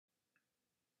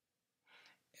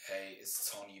Hey,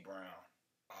 it's Tony Brown.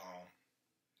 Um,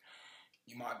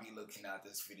 you might be looking at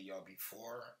this video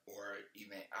before or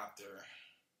even after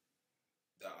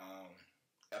the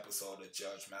episode of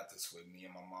Judge Mathis with me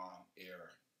and my mom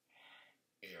airs.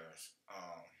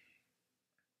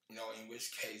 In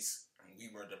which case we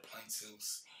were the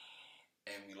plaintiffs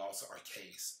and we lost our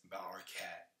case about our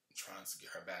cat, trying to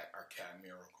get her back, our cat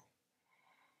Miracle.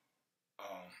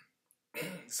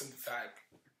 Simple fact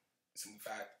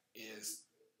is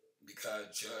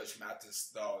because Judge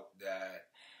Mathis thought that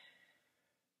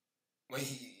when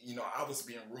I was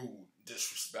being rude,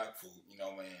 disrespectful,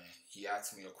 when he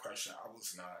asked me a question, I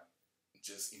was not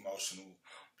just emotional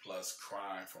plus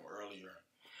crying from earlier.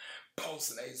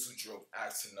 Post nasal drip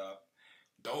acting up.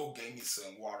 Dole gave me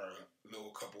some water, a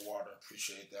little cup of water,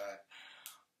 appreciate that.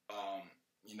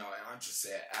 And I just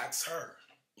said, ask her.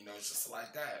 Just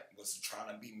like that. Was it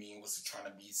trying to be mean? Was it trying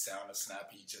to be sound or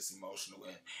snappy? Just emotional.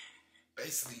 And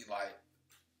basically, like,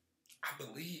 I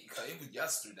believe, because it was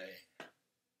yesterday,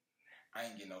 I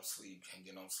ain't get no sleep, can't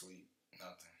get no sleep,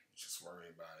 nothing. Just worry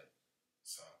about it.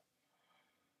 So,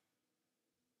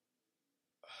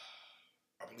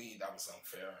 I believe that was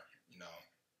unfair,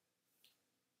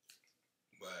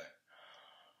 But,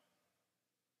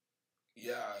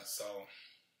 yeah, so,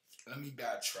 let me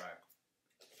backtrack.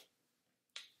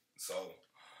 So,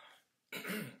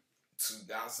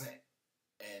 2009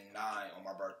 on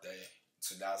my birthday,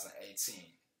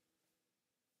 2018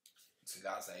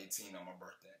 on my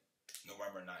birthday,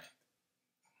 November 9th.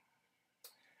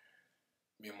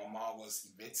 Me and my mom was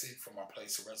evicted from our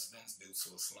place of residence due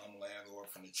to a slum landlord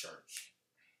from the church.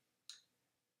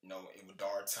 It was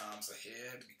dark times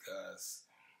ahead because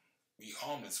we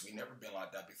homeless. We never been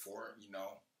like that before,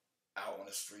 out on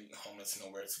the street, homeless,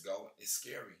 nowhere to go. It's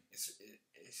scary.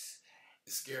 It's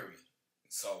scary.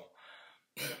 So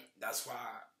that's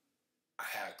why I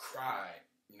had cried,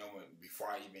 before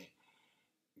I even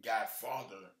got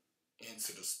farther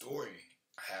into the story.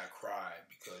 I had cried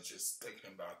because just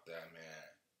thinking about that,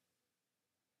 man.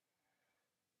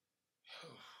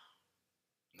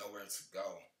 Nowhere to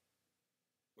go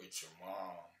with your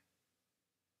mom,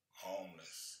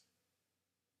 homeless.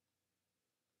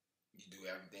 You do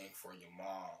everything for your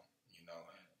mom,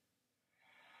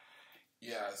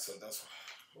 yeah, so that's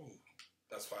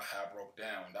why I had broke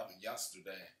down. That was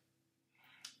yesterday,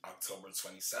 October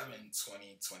 27,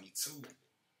 2022.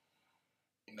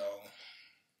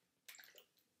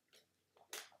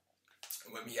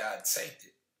 When we had taped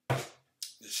it,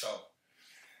 the show.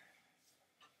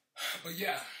 But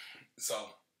yeah,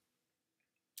 so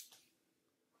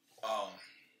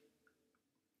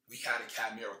we had a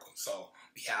cat Miracle. So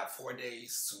we had 4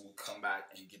 days to come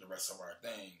back and get the rest of our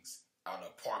things out of the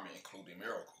apartment, including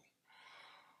Miracle.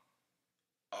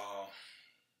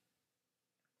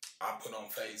 I put on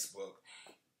Facebook,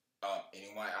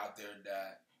 anyone out there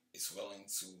that is willing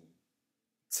to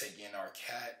take in our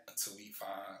cat until we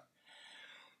find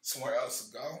somewhere else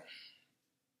to go,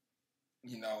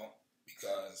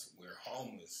 because we're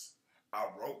homeless. I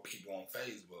wrote people on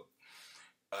Facebook,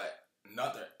 but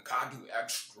I do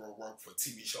extra work for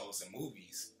TV shows and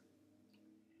movies.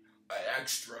 An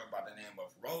extra by the name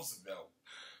of Roosevelt,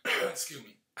 excuse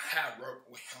me, I had worked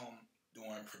with him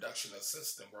doing production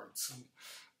assistant work too,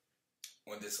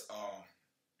 when this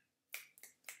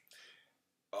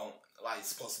it's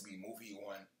supposed to be a movie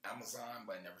on Amazon,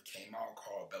 but it never came out,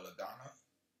 called Belladonna.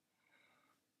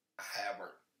 I had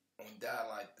worked on that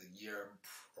like the year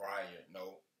prior,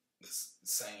 the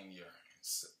same year,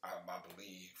 I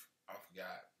believe, I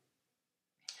forgot.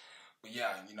 But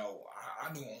yeah, I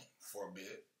knew him for a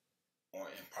bit on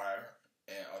Empire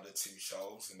and other TV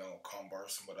shows,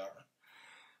 Converse and whatever.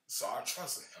 So I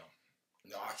trusted him.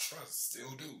 I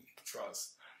still do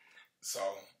trust. So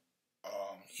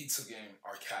he took in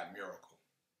our cat Miracle.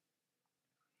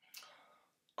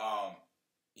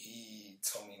 He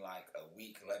told me like a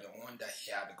week later on that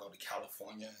he had to go to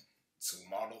California to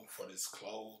model for this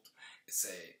clothes. It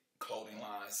said clothing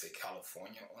line, it said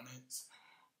California on it.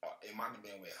 It might have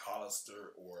been with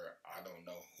Hollister or I don't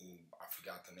know who. I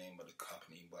forgot the name of the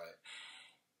company, but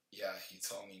yeah, he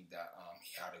told me that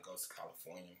he had to go to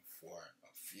California for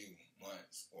a few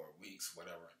months or weeks,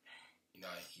 whatever. He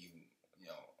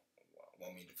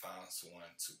want me to find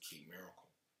someone to keep Miracle.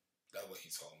 That's what he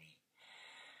told me.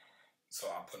 So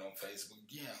I put on Facebook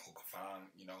again, who could find,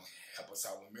 help us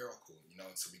out with Miracle,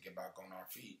 until we get back on our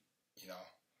feet,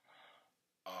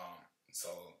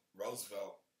 So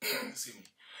Roosevelt, excuse me,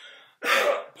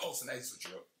 post nasal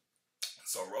drip.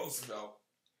 So Roosevelt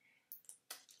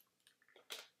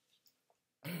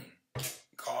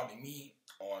called me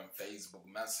on Facebook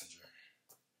Messenger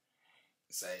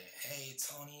and say, hey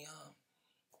Tony,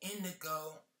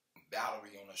 Indigo,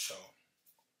 Valerie on the show.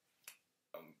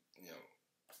 You know,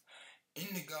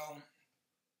 Indigo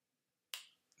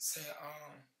said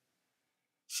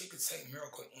she could take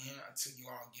Miracle in until you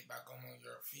all get back on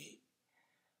your feet.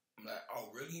 I'm like, oh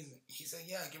really? He said,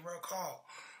 yeah, give her a call.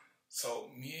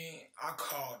 So I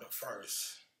called her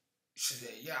first. She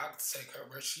said, yeah, I could take her.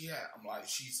 Where she at? I'm like,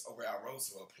 she's over at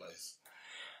Roosevelt Place.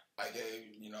 I gave,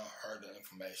 her the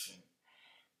information.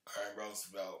 Her and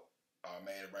Roosevelt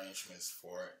made arrangements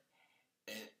for it.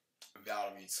 And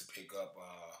Valerie to pick up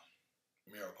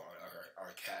Miracle,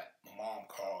 our cat. My mom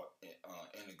called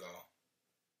Indigo.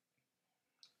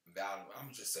 Valerie, I'm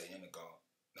gonna just say Indigo.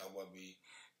 That what we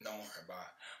know her by.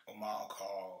 My mom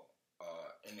called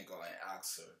Indigo and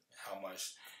asked her how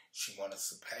much she wanted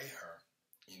to pay her,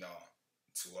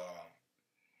 to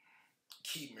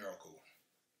keep Miracle.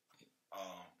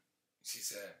 She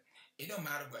said, it don't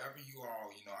matter wherever you are,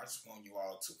 I just want you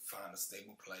all to find a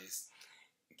stable place,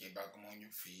 get back on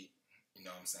your feet, you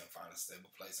know what I'm saying, find a stable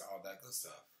place, all that good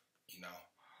stuff,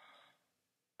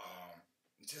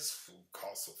 just food,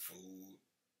 cost of food,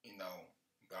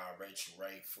 buy Rachel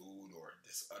Ray food or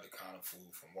this other kind of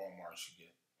food from Walmart you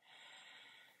get.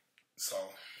 So,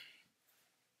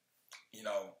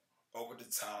 over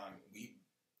the time, we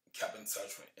kept in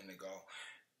touch with Indigo,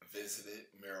 visited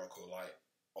Miracle like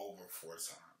over 4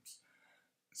 times.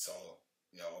 So,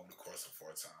 over the course of 4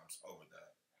 times, over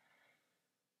that.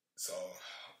 So,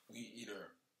 we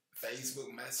either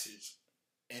Facebook message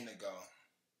Indigo,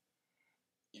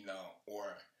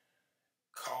 or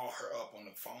call her up on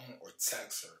the phone or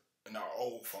text her in our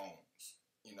old phones.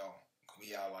 We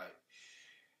had like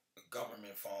a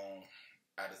government phone.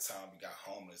 At the time, we got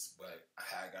homeless, but I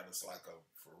had got us like a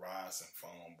Verizon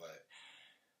phone, but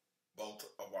both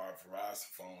of our Verizon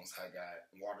phones had got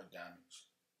water damage.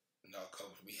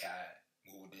 Because we had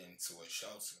moved into a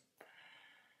shelter.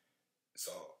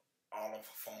 So all of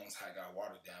the phones had got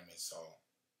water damage, so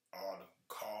all the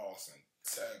calls and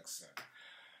texts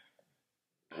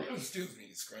and the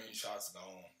screenshots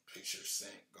gone, pictures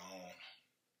sent gone.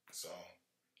 So,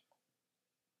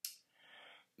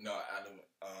 out of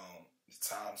the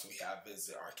times we have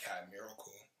visited our cat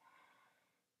Miracle,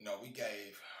 we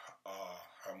gave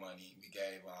her money. We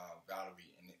gave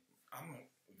Valerie and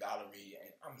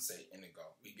I'm gonna say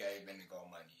Indigo. We gave Indigo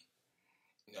money.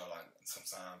 Like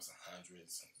sometimes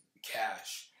 $100,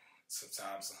 cash,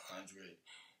 sometimes $150.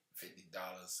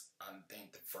 I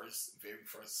think the very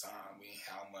first time we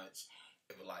had how much,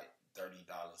 it was like $30.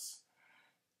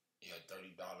 Yeah,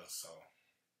 $30. So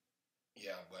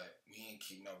yeah, but we didn't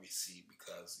keep no receipt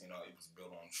because it was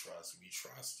built on trust. We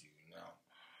trust you,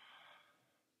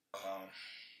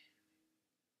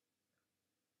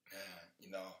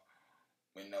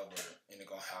 went over to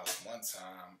Indigo house one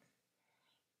time.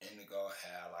 Indigo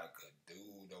had like a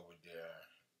dude over there,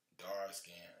 dark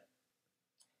skin.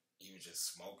 He was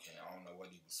just smoking. I don't know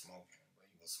what he was smoking, but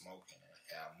he was smoking and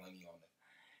had money on it.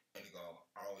 Indigo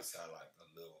always had like a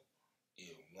little,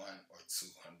 either $100 or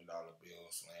 $200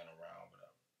 bills laying around,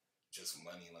 whatever. Just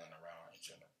money laying around in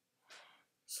general.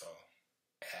 So,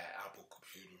 had Apple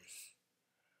computers.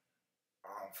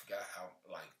 I forgot how,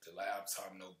 like the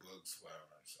laptop, notebooks,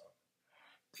 whatever. So,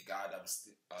 the guy that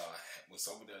was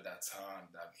over there at that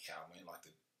time that we had went, like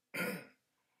the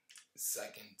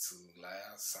second to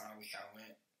last time we had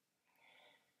went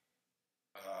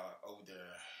over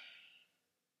there.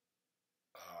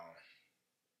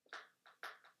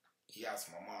 He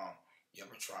asked my mom, "You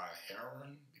ever tried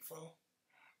heroin before?"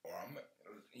 Or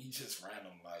he just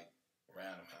random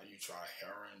how you try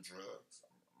heroin, drugs.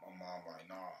 My mom like,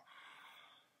 nah.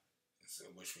 So,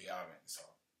 which we haven't. So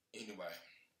anyway.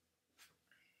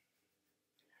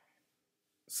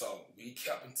 So we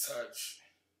kept in touch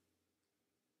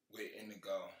with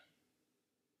Indigo,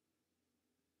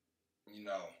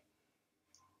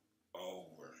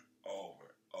 over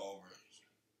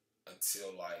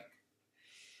until like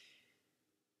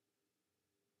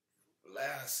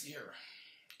last year.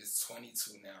 It's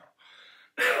 22 now.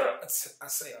 I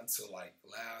say until like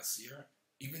last year,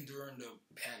 even during the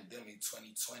pandemic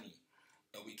 2020,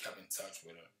 and we kept in touch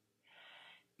with her.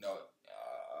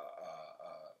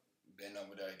 Been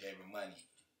over there, gave her money,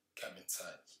 kept in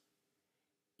touch.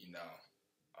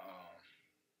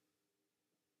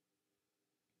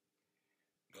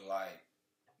 But like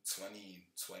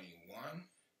 2021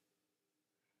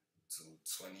 to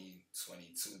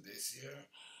 2022 this year,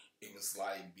 it was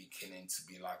like beginning to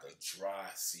be like a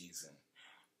dry season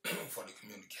for the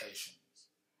communications.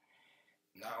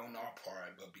 Not on our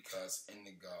part, but because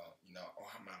Indigo,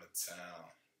 I'm out of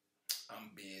town. I'm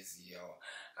busy, yo.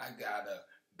 I gotta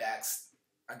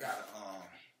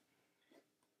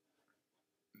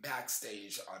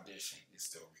backstage audition.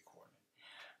 It's still recording.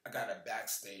 I got a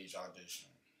backstage audition.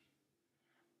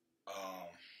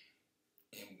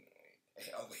 And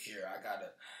over here, I got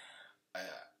a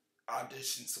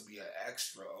audition to be an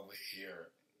extra over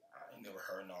here. I ain't never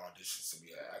heard no auditions to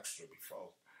be an extra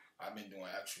before. I've been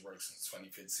doing extra work since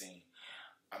 2015.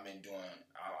 I've been doing,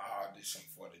 I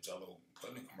auditioned for the Jello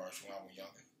pudding commercial when I was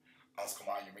younger. I was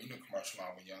coming out Urena commercial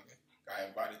when I was younger. Got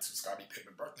invited to Scottie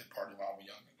Pippen birthday party when I was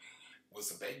younger.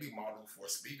 Was a baby model for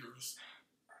speakers.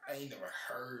 I ain't never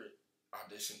heard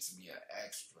audition to be an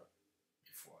extra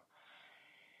before.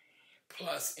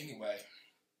 Plus, anyway,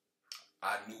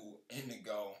 I knew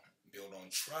Indigo built on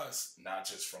trust, not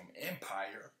just from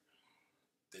Empire,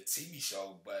 the TV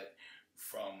show, but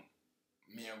from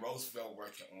me and Roosevelt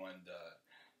working on the,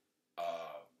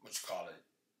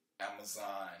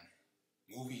 Amazon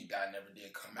movie that never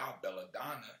did come out,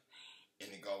 Belladonna.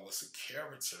 Indigo was a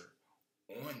character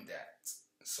on that.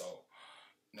 So,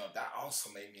 that also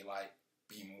made me like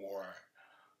be more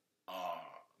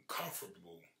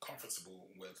comfortable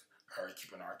with her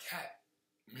keeping our cat,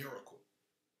 Miracle.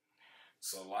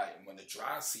 So like when the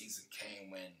dry season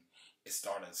came, when it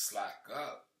started to slack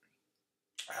up,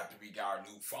 after we got our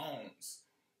new phones,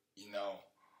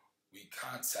 we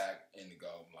contact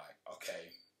Indigo, like,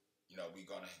 okay, we're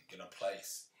gonna get a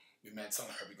place. We met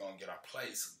telling her we're gonna get our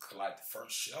place, like the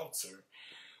first shelter,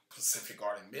 Pacific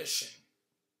Garden Mission.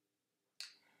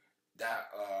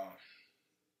 That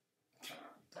can I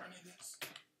burn this? There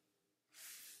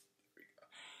we go.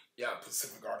 Yeah,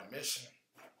 Pacific Garden Mission.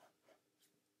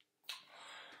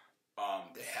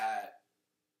 They had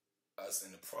us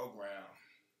in the program.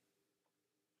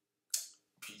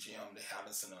 PGM, they had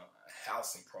us in a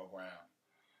housing program.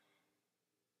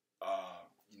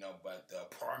 But the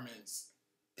apartments,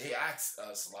 they asked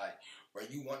us, like, where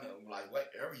you want to, like,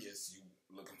 what areas you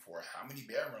looking for, how many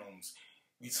bedrooms.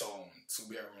 We told them 2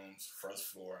 bedrooms, first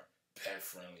floor, pet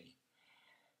friendly.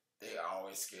 They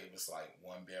always gave us, like,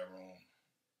 1 bedroom,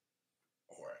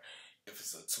 or if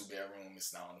it's a 2 bedroom,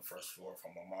 it's not on the first floor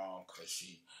from my mom, because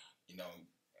she,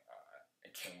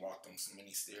 can't walk them so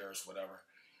many stairs, whatever,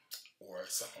 or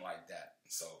something like that.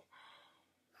 So,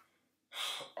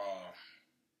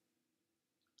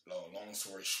 long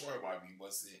story short, why we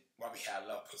had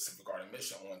left Pacific Garden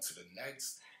Mission on to the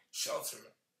next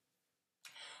shelter,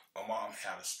 my mom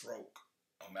had a stroke,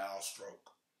 a mild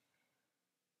stroke.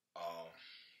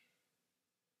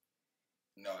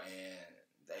 And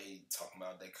they talking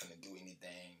about they couldn't do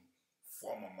anything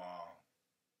for my mom.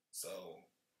 So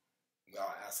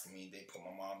y'all asking me, they put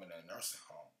my mom in a nursing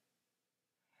home.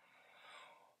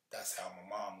 That's how my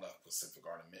mom left Pacific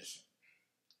Garden Mission.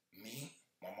 Me,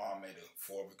 my mom made a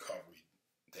full recovery,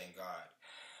 thank God.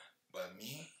 But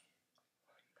me,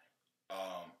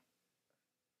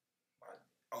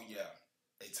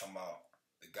 they talking about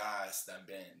the guys that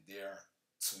been there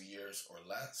 2 years or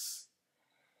less,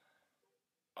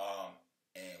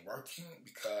 and working,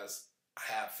 because I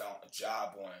have found a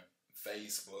job on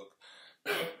Facebook,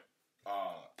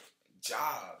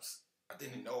 jobs. I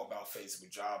didn't know about Facebook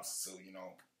jobs, so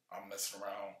I'm messing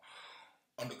around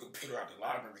on the computer at the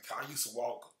library. I used to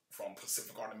walk from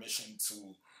Pacific Garden Mission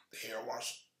to the Harold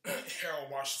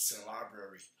Washington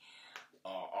Library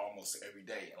almost every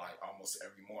day, like almost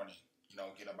every morning.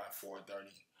 Get up at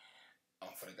 4:30.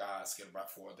 For the guys, get up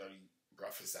at 4:30.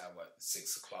 Breakfast at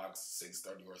 6 o'clock,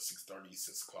 6:30 or 6:30,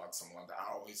 6 o'clock, something like that.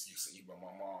 I always used to eat with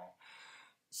my mom.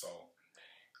 So,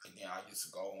 and then I used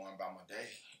to go on by my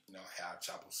day, have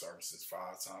chapel services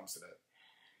 5 times a day.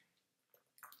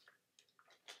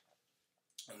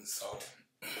 And so,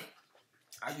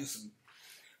 I used to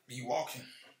be walking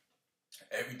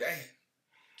every day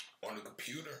on the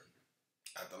computer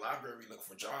at the library looking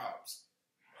for jobs.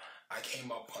 I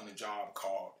came up on a job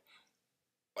called,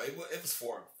 it was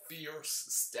for Fierce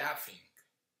Staffing,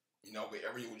 with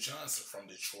Ariel Johnson from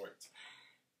Detroit.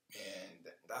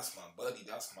 And that's my buddy,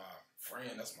 that's my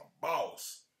friend, that's my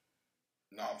boss.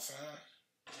 You know what I'm saying?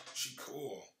 She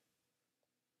cool.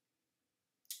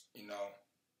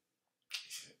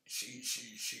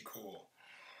 She cool.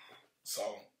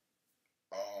 So,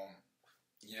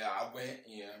 I went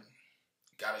and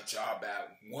got a job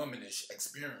at Womanish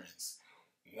Experience,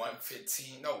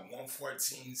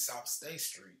 114 South State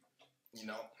Street,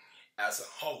 as a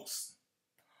host.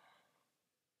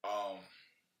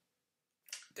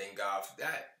 Thank God for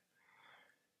that.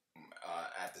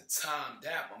 At the time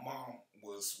that my mom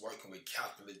was working with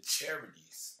Catholic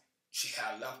Charities, she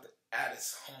had left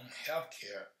Addis Home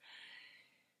Healthcare,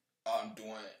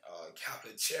 doing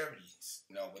Catholic Charities,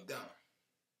 with them.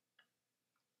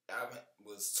 That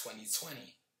was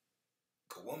 2020.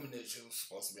 Womanish was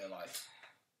supposed to be like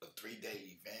a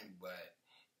 3-day event, but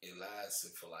it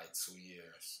lasted for like 2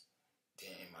 years.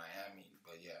 Then in Miami,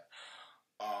 but yeah,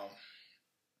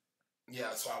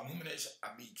 yeah. So I Luminous, I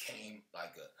became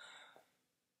like a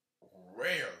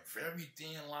rare, very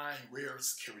thin line, rare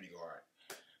security guard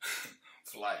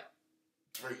for like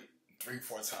three,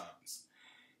 4 times.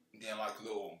 And then like a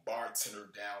little bartender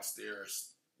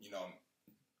downstairs,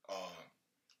 um,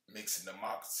 mixing the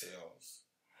mocktails.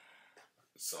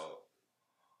 So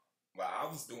while I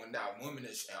was doing that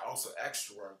womanish and also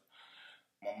extra work,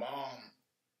 my mom,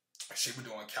 she was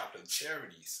doing capital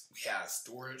charities. We had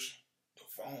storage, the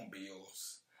phone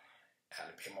bills. I had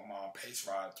to pay my mom pace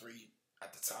ride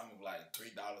at the time of like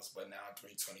 $3, but now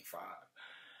 $3.25.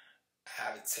 I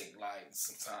had to take like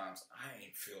sometimes I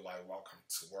didn't feel like walking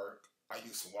to work. I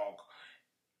used to walk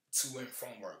to and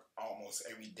from work almost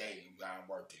every day when I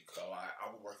worked it. Cause I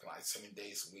was working like 7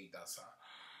 days a week. That's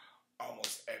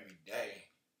almost every day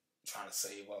trying to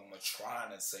save up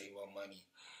money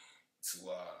to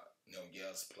get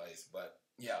us a place. But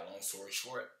yeah, long story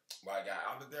short, when I got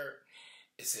out of there,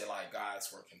 it said like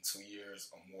guys working 2 years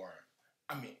or more.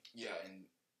 I mean, yeah, and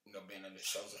being in the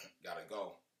shelter gotta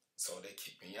go. So they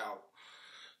kicked me out.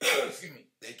 Excuse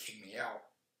me, they kicked me out.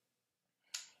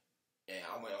 And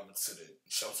I went over to the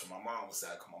shelter my mom was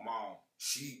at. Cause my mom,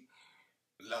 she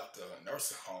left the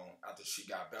nursing home after she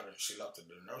got better. She left the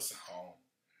nursing home.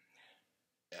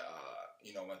 And,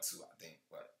 went to I think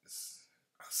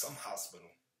some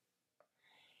hospital.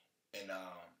 And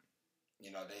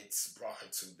they brought her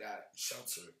to that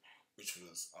shelter, which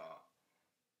was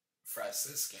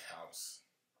Franciscan house.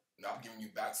 Now I'm giving you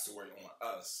backstory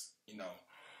on us,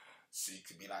 so you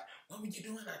could be like, what were you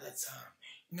doing at that time?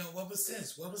 What was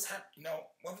this? What was happening?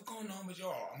 What was going on with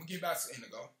y'all? I'm gonna get back to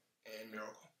Indigo and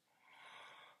Miracle.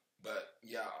 But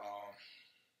yeah,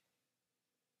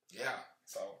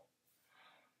 so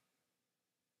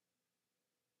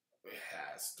it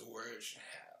had storage, it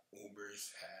had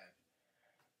Ubers, had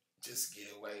just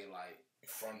get away like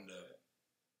from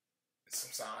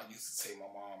sometimes I used to take my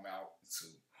mom out to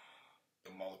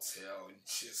the motel and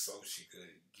shit so she could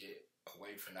get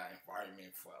away from that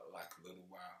environment for like a little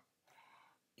while.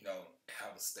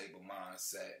 Have a stable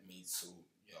mindset, me too,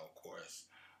 of course.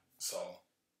 So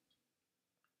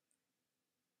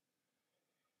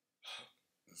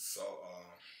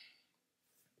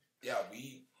yeah,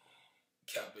 we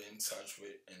kept in touch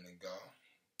with Indigo,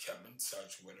 kept in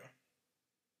touch with her.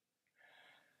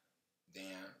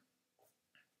 Then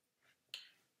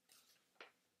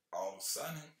all of a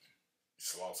sudden,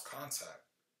 just lost contact.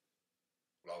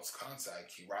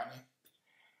 Keep writing,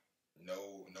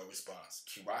 no response.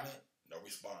 Keep writing, no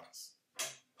response.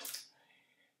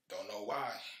 Don't know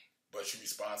why, but she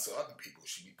responds to other people.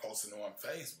 She be posting on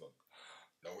Facebook.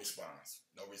 No response.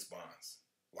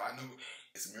 Why no?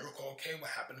 Is Miracle okay?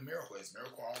 What happened to Miracle? Is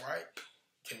Miracle all right?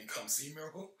 Can we come see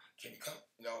Miracle? Can we come?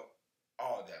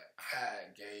 All that. I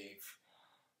had gave,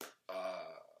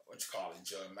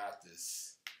 Judge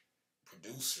Mathis,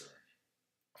 producer.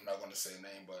 I'm not going to say the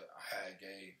name, but I had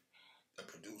gave the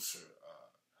producer,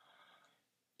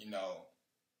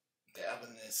 the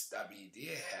evidence that we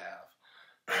did have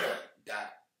that,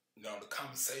 the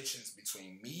conversations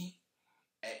between me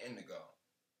and Indigo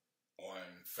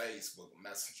on Facebook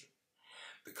Messenger.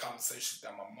 The conversations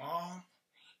that my mom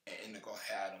and Indigo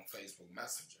had on Facebook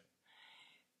Messenger.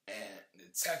 And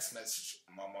the text message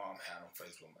my mom had on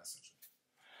Facebook Messenger.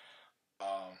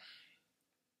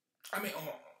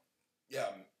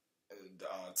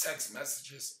 Text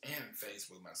messages and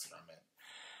Facebook Messenger, I meant.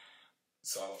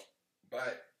 So,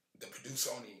 but the producer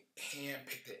only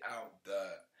handpicked it out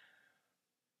the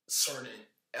certain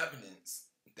evidence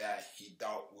that he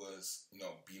thought was,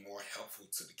 be more helpful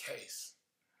to the case.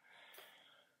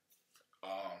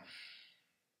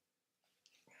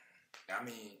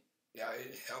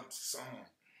 It helped some.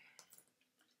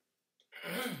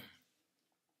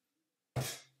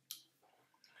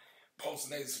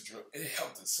 Post-nasal drip, it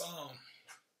helped some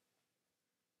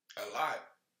a lot.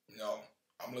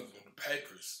 I'm looking at the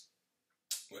papers,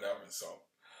 whatever. So,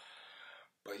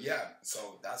 but yeah,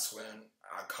 so that's when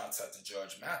I contacted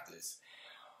Judge Mathis.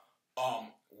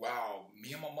 While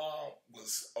me and my mom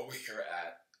was over here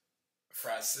at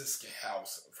Franciscan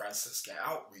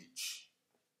Outreach,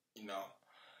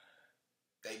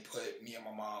 they put me and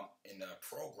my mom in a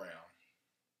program,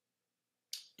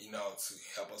 to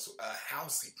help us with a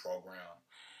housing program,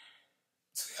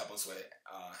 to help us with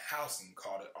housing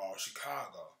called it All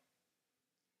Chicago.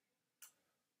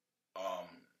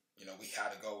 We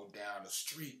had to go down the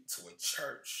street to a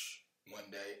church one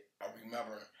day. I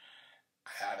remember I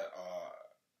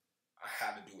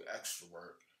had to do extra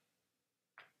work.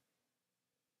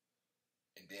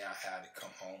 And then I had to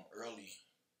come home early.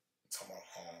 To my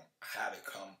home, I had to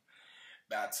come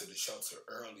back to the shelter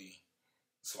early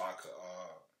so I could,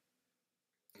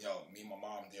 meet my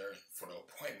mom there for the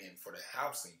appointment for the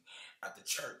housing at the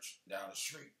church down the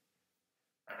street.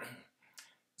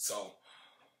 So,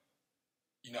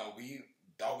 we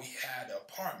thought we had an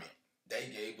apartment. They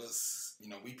gave us,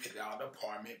 we picked out the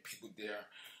apartment, people there,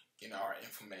 our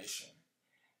information.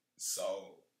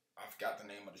 So, I forgot the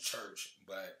name of the church,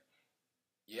 but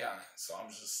yeah, so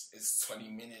it's 20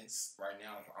 minutes right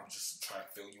now. I'm just trying to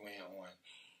fill you in on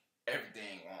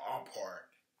everything on our part,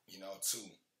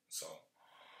 too. So,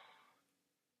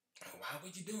 why were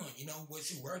you doing?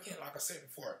 Was you working? Like I said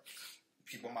before,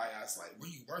 people might ask, like, were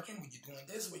you working? Were you doing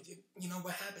this? What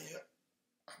happened?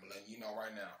 I'm letting you know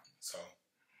right now. So,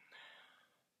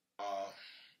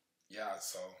 yeah,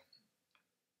 so,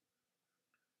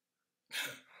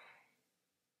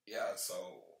 yeah,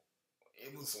 so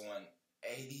it was on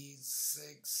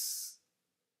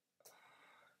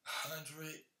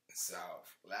 8600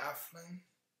 South Laughlin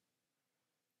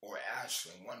or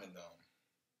Ashland, one of them.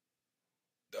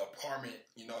 The apartment,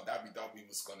 that we thought we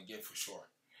was going to get for sure.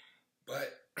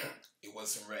 But it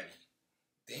wasn't ready.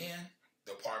 Then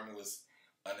the apartment was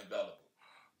unavailable.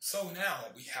 So now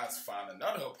we have to find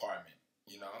another apartment,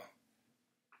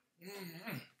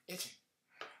 Itchy.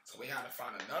 So we had to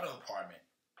find another apartment.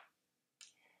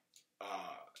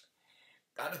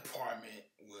 That apartment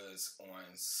was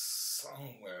on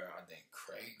somewhere, I think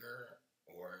Krieger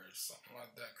or something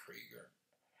like that, Krieger.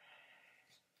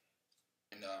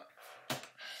 And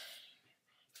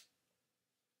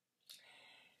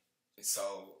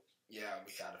so, yeah,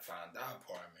 we had to find that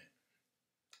apartment.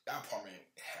 That apartment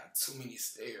had too many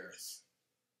stairs.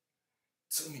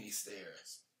 Too many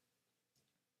stairs.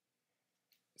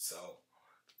 So,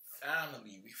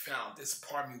 finally, we found this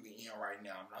apartment we're in right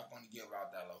now. I'm not going to give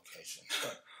out that location.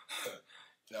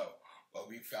 No, but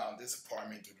we found this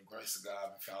apartment through the grace of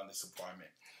God. We found this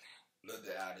apartment. Looked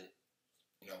at it.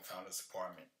 Found this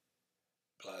apartment.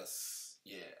 Plus,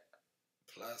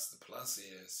 the plus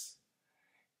is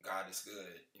God is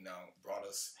good. Brought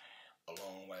us a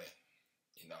long way.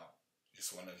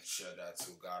 Just want to share that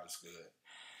too. God is good.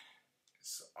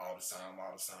 It's all the time,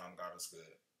 God is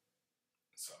good.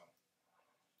 So,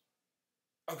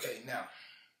 okay, now,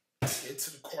 get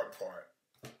to the court part.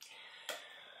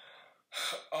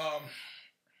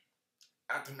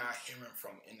 After not hearing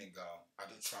from Indigo, I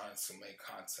just trying to make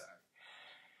contact.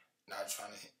 Not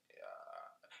trying to,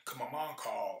 cause my mom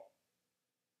called,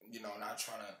 not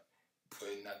trying to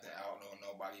put nothing out on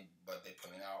nobody, but they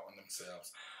putting it out on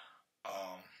themselves.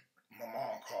 My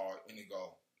mom called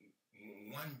Indigo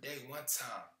one day, one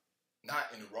time,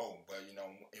 not in a row, but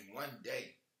in one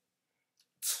day,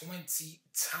 20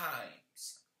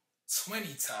 times.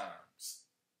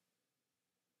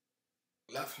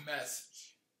 Left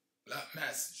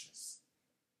messages,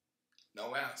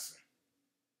 no answer.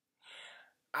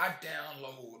 I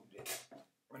downloaded,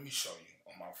 let me show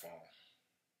you on my phone.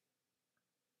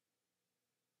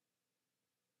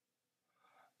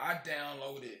 I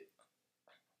downloaded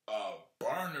a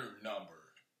burner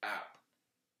number app,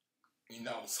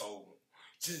 so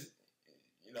just,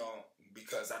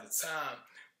 because at the time,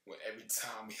 every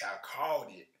time we had called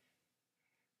it,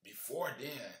 before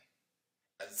then,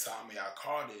 at the time we had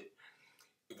called it,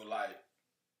 it would like,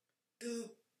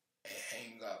 doop, and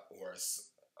hang up, or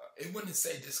it wouldn't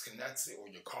say disconnected or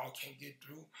your call can't get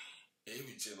through. It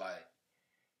was just like,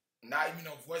 not even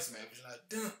no voicemail, it was just like,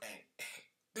 doop, and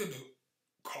doop,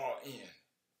 call in.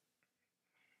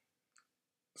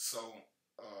 So,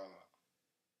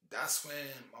 that's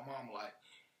when my mom like,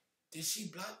 did she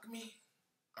block me?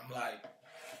 I'm like,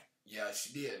 yeah,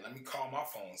 she did. Let me call my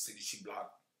phone, see did she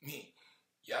block me.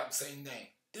 Yup, same name.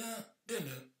 Dun.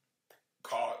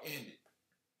 Call ended.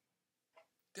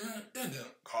 Dun.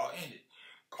 Call ended.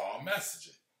 Call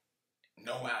messenger.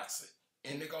 No answer.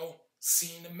 Indigo,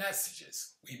 seen the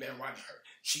messages. We've been writing her.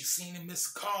 She's seen the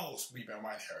missed calls. We've been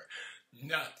writing her.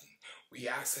 Nothing. We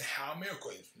asked her how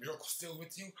Miracle is. Miracle still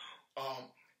with you?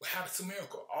 What happened to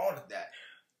Miracle? All of that.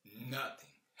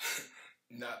 Nothing.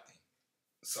 Nothing.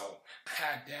 So I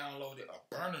had downloaded a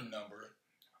burner number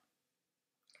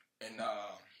and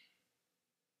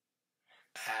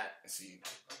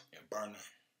burner.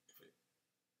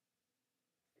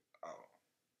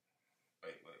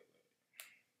 Wait.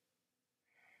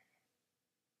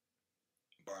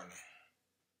 Burner.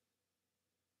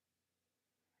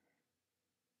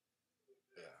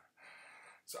 Yeah.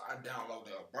 So I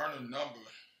downloaded a burner number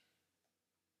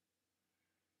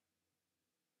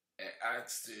and I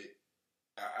asked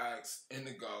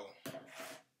Indigo.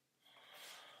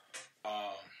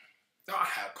 No, I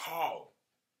had called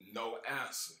No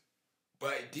answer.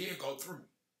 But it did go through.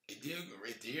 It did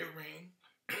ring.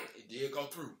 It did go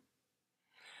through.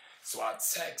 So I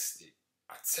texted.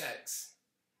 I text.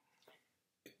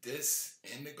 Is this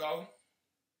indigo?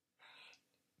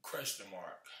 Question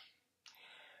mark.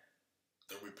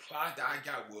 The reply that I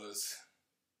got was,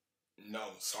 no,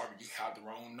 sorry, you have the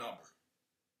wrong number.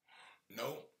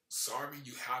 No, sorry,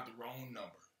 you have the wrong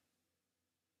number.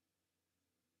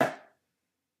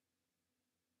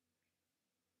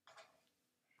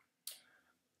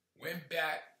 Went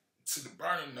back to the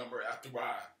burner number after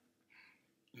I,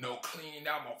 cleaned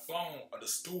out my phone or the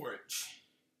storage.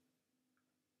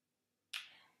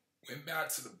 Went back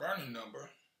to the burner number.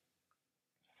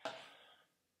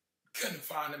 Couldn't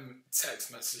find a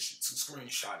text message to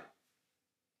screenshot it.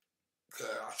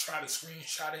 Because I tried to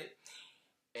screenshot it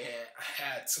and I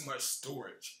had too much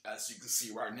storage. As you can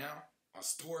see right now, my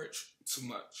storage, too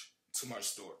much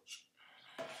storage.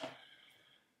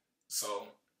 So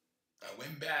I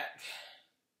went back,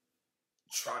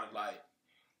 tried to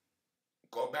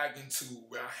go back into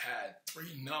where I had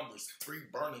three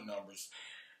burner numbers,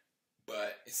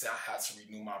 but it said I had to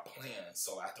renew my plan.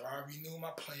 So after I renewed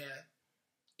my plan,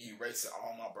 it erased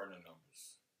all my burner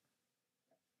numbers.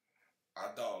 I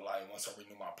thought once I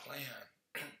renew my plan,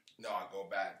 I go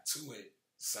back to it,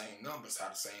 same numbers,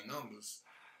 have the same numbers,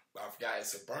 but I forgot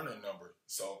it's a burner number.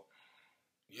 So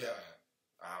yeah,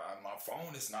 my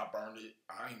phone is not burned.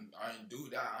 I ain't do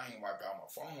that. I ain't wiped out my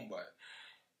phone, but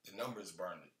the numbers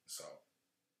burned it. So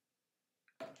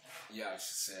yeah,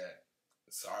 she said,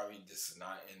 sorry, this is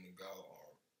not indigo,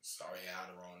 or sorry, I had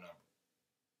the wrong number.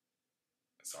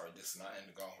 Sorry, this is not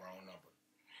indigo, wrong number.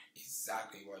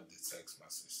 Exactly what the text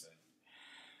message said.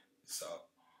 So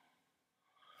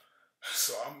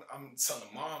I'm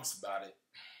telling moms about it.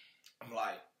 I'm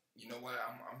like, you know what?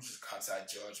 I'm just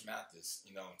contact Judge Mathis,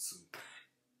 to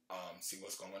see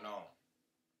what's going on.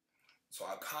 So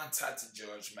I contacted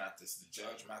Judge Mathis, the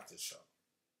Judge Mathis show,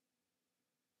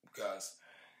 because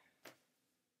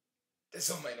this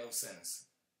don't make no sense.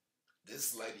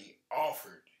 This lady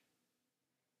offered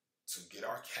to get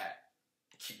our cat,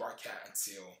 keep our cat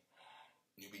until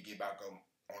we get back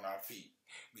on our feet.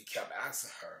 We kept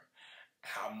asking her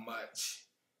how much,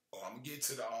 I'm gonna get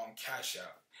to the cash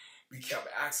out. We kept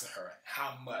asking her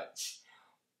how much,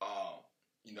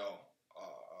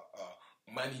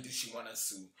 money did she want us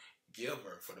to give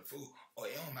her for the food. Or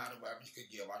it don't matter whatever you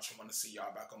could give. I just want to see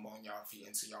y'all back on y'all feet,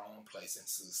 into your own place,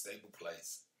 into a stable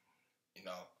place.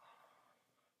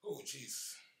 Oh,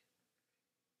 jeez.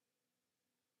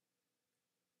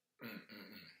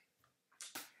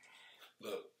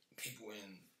 Look, people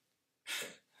in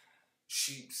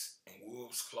sheep's and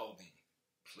wolves' clothing,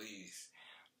 please,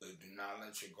 do not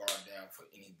let your guard down for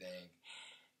anything.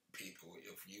 People,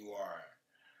 if you are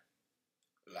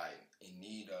in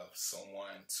need of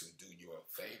someone to do you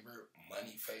a favor,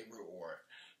 money favor, or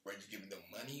where you give them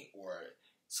money, or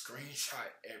screenshot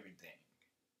everything,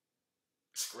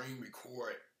 screen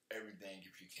record everything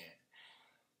if you can.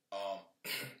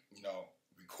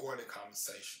 Recorded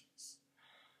conversations.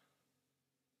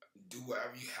 Do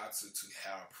whatever you have to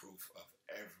have proof of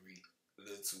every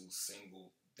little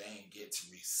single thing. Get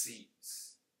to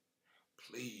receipts.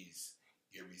 Please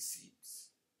get receipts.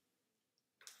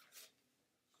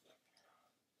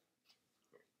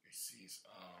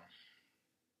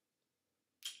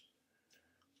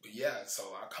 But yeah,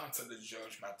 so I contacted the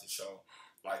Judge Mathis show.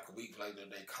 A week later,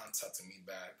 they contacted me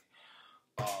back.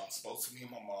 Spoke to me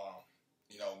and my mom.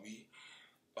 We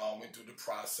went through the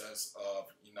process of,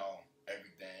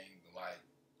 everything,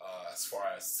 as far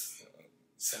as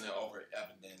sending over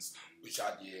evidence, which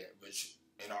I did, which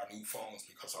in our new phones,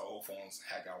 because our old phones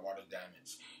had got water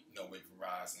damage, with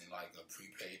Verizon, a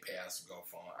prepaid pay-as-you-go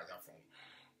phone I got from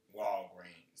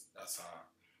Walgreens. That's how.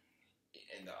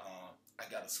 And I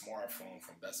got a smartphone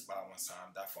from Best Buy one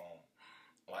time. That phone,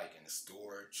 in the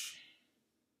storage.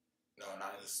 No,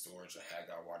 not in the storage. I had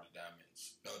got water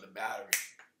damage. No, the battery.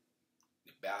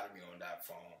 The battery on that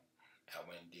phone had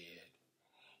went dead.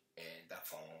 And that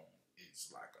phone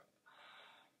is a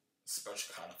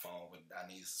special kind of phone, but that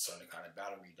needs a certain kind of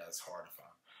battery that's hard to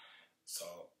find. So,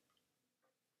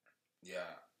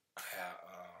 yeah, I had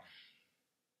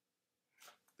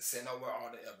sent over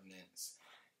all the evidence,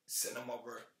 sent them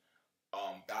over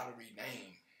battery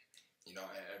name, and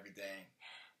everything,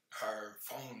 her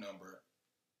phone number,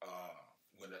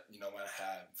 when I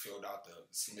had filled out the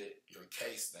submit your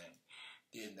case thing,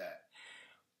 did that.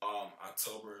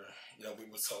 October, we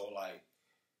were told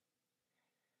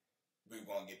we were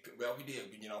gonna get, well, we did,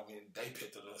 when they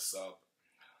picked us up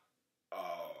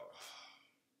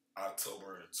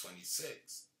October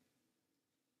 26th.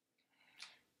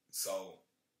 So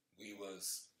we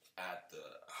was at the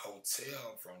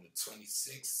hotel from the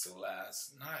 26th to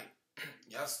last night,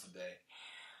 yesterday,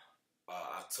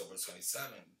 October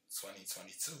 27th,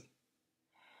 2022.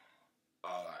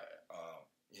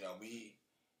 We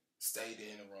stayed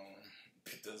in the room,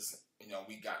 picked us,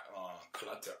 we got,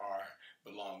 collected our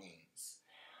belongings,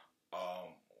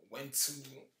 went to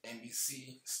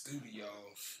NBC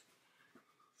Studios,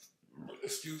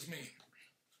 excuse me,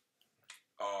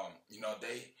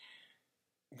 they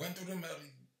went through the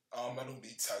metal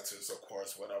detectors, of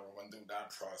course, whatever, went through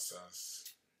that process,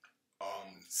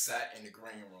 sat in the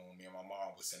green room, me and my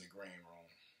mom was in the green room,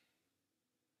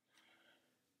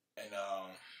 and,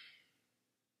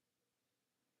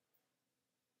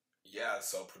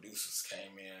 so producers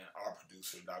came in, our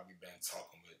producer that we've been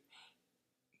talking with,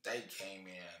 they came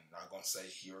in, not gonna say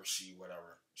he or she,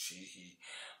 whatever, she, he,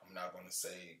 I'm not gonna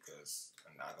say because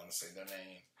I'm not gonna say their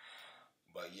name,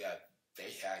 but yeah,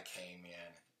 they had came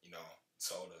in,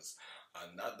 told us.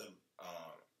 Another,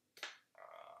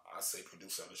 I say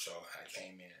producer of the show had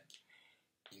came in,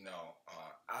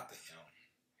 after him,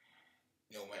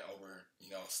 went over,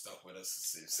 stuff with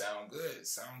us, it sound good,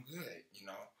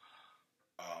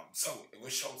 so it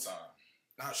was showtime,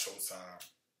 not showtime,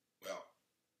 well,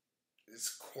 it's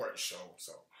court show,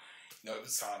 so, it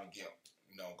was time to get,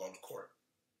 go to court,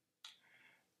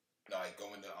 like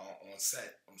going to, on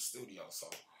set, on the studio, so,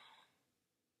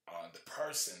 the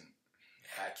person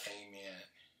had came in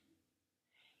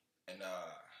and,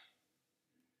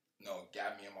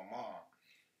 got me and my mom,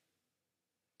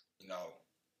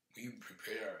 we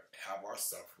prepared, have our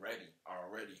stuff ready,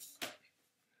 already,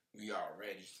 we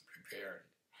already prepared,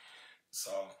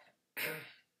 so,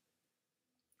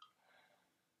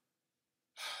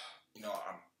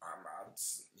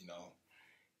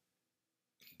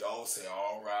 those say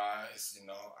all rise, I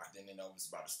didn't know it was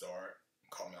about to start,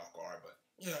 caught me off guard, but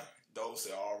yeah, those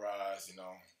say all rise,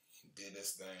 did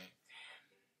this thing,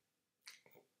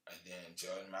 and then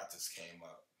Judge Mathis came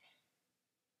up,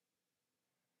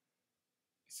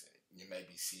 he said, you may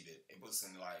be seated, it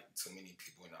wasn't like too many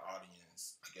people in the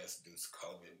audience, I guess due to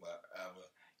COVID,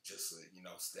 whatever, just,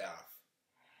 staff,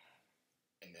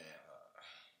 and then,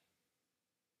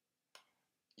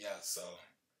 so,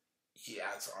 he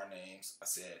asked our names. I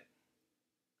said,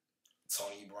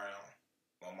 Tony Brown.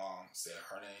 My mom said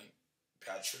her name,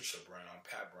 Patricia Brown,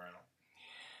 Pat Brown.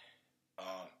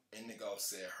 Indigo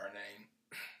said her name,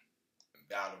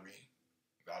 Valerie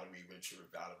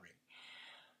Richard, Valerie.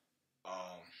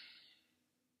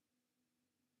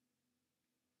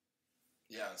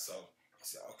 So he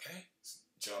said, okay.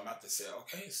 Joe Mathis said,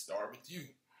 okay, start with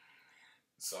you.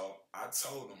 So I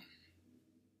told him,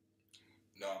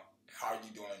 how are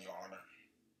you doing, Your Honor?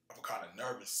 I'm kind of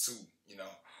nervous too,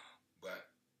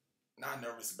 but not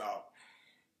nervous about,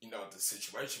 the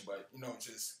situation, but,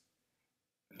 just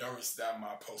nervous that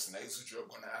my postnasal drip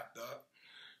gonna act up,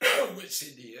 which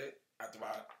it did after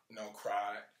I,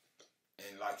 cried,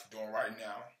 and like you're doing right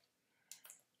now,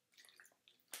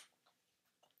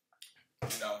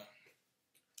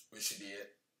 which it did,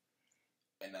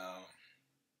 and I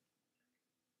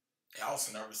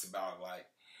was nervous about like,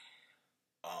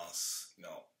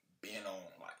 being on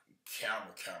like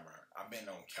camera. I've been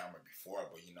on camera before,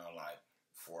 but like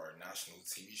for a national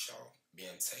TV show,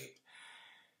 being taped.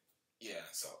 Yeah,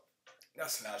 so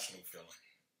that's a national feeling.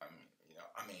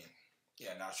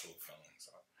 Natural feeling.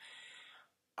 So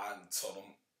I told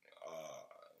him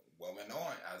what went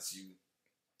on, as you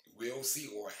will see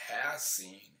or have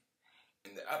seen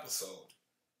in the episode.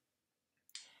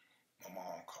 My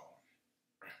mom called.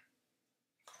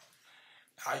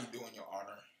 How you doing, Your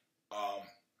Honor?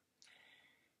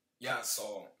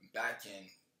 So back in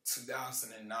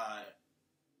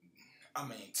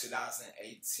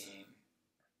 2018,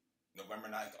 November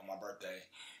 9th, on my birthday,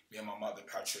 me and my mother,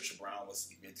 Patricia Brown, was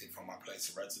evicted from my place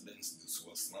of residence due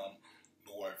to a slum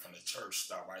lord from the church.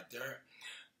 Stop right there.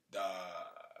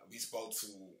 We spoke to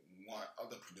one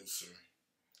other producer.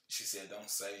 She said, don't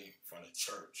say from the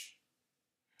church.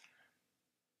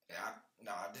 And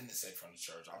I didn't say from the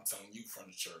church. I'm telling you from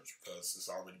the church because it's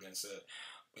already been said.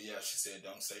 But yeah, she said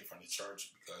don't say from the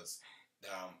church because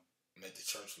that made the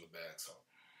church look bad.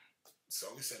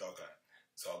 So we said okay.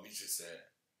 So we just said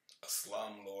a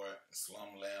slum lord, a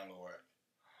slum landlord.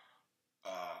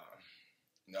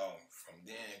 From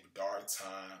then, dark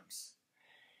times.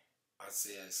 I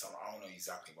said something. I don't know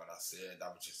exactly what I said.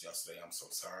 That was just yesterday. I'm so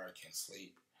tired. Can't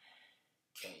sleep.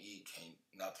 Can't eat. Can't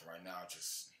nothing right now.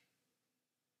 Just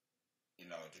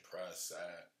depressed,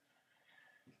 sad,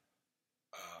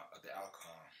 of the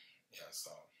outcome.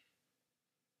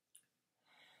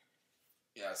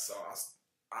 So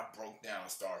I broke down,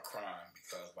 started crying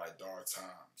because like dark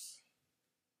times.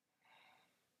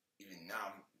 even now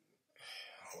I'm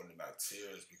holding back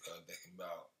tears because thinking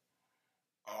about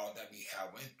all that we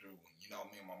have went through, me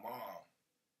and my mom,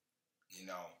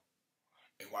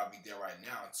 and why we there right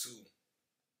now too.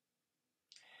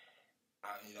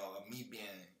 Of me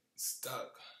being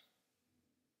stuck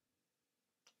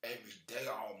every day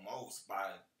almost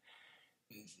by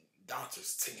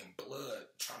doctors taking blood,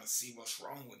 trying to see what's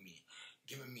wrong with me,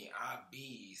 giving me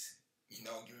IVs,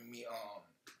 giving me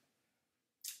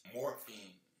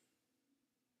morphine,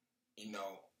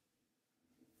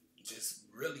 just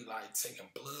really like taking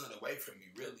blood away from me,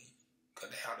 really, because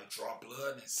they had to draw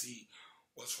blood and see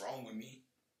what's wrong with me.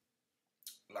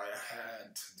 Like I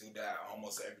had to do that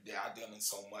almost every day. I did it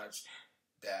so much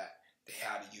that they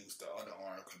had to use the other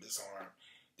arm because this arm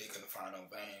they couldn't find no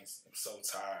veins. It was so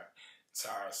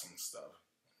tiresome stuff.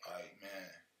 Like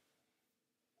man,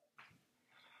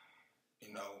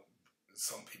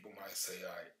 some people might say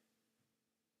like,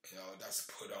 that's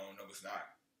put on. No, it's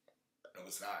not. No,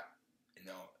 it's not. Ain't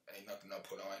nothing no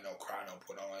put on. Ain't no cry no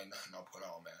put on. Ain't nothing no put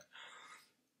on, man.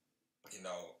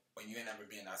 When you ain't never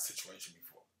been in that situation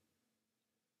before.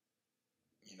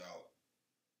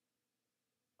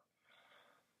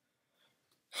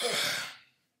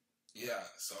 Yeah,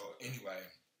 so anyway,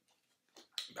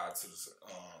 back to this,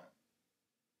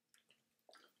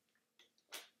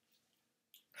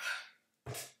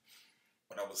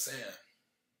 what I was saying,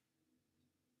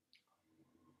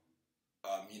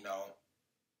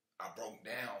 I broke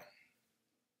down.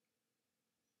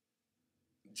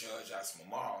 Judge asked my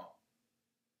mom,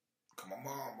 cause my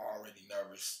mom already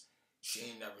nervous. She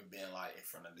ain't never been like in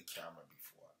front of the camera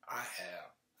before. I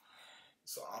have.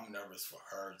 So I'm nervous for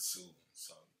her too.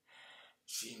 So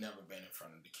she never been in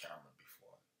front of the camera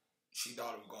before. She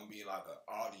thought it was gonna be like an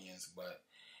audience, but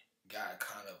got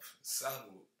kind of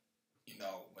settled,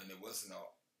 when it wasn't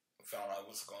found out it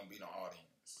was gonna be an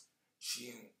audience.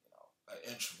 She, an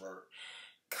introvert,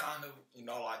 kind of,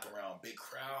 like around big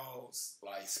crowds,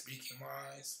 like speaking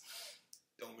wise,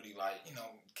 don't really like,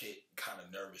 get kind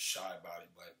of nervous, shy about it,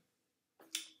 but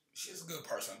she's a good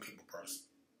person, people person,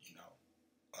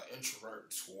 an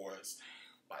introvert towards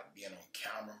like being on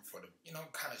camera for the,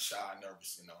 kind of shy,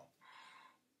 nervous,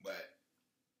 but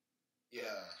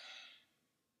yeah.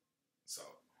 So,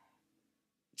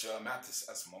 Mathis,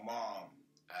 as my mom,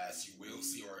 as you will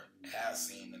see or have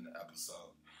seen in the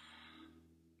episode,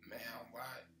 man,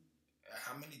 why?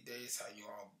 How many days have you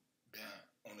all been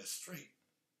on the street?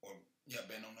 Or,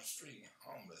 been on the street,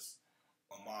 homeless?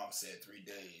 My mom said 3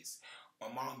 days. My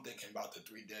mom thinking about the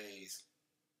 3 days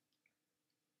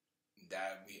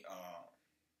that we,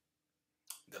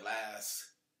 the last,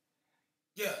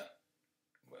 wait,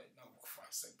 no, before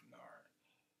I say Bernard.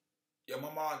 Yeah,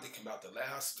 my mom thinking about the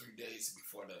last 3 days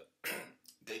before the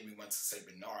day we went to St.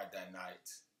 Bernard that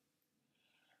night,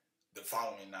 the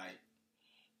following night,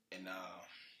 and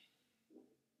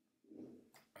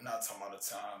I'm not talking about the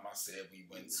time I said we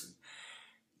went to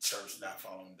church that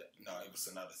following day. No, it was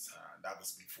another time. That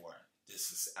was before.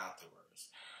 This is afterwards.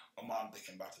 My mom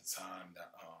thinking about the time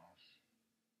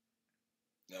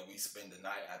that we spend the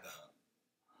night at the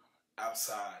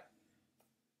outside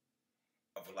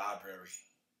of a library.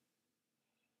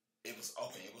 It was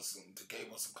open. The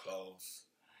gate wasn't closed.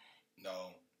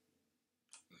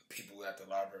 People at the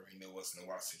library knew it wasn't a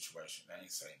war situation. They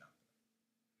ain't say nothing.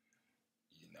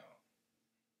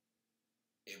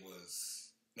 It was,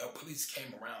 police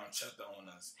came around, checked on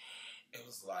us. It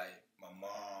was like my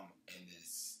mom and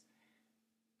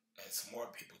some more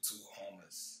people too,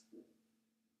 homeless.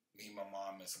 Me, my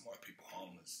mom, and some more people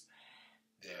homeless.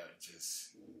 They're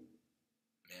just,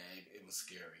 man, it was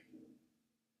scary.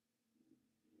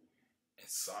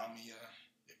 Insomnia,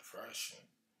 depression,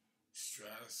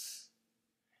 stress,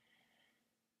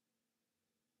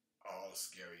 all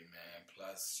scary, man.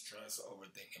 Plus stress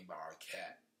overthinking about our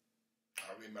cat.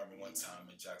 I remember one time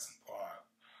in Jackson Park,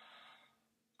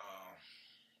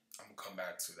 I'm going to come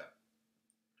back to that.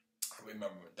 I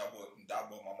remember that what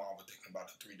my mom was thinking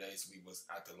about the 3 days we was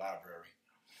at the library.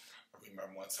 I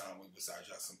remember one time we was at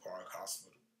Jackson Park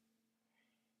Hospital.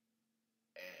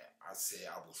 And I said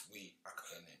I was weak. I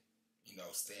couldn't,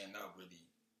 stand up really.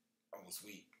 I was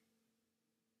weak.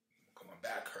 My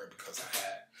back hurt because I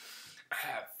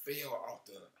had fell off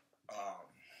the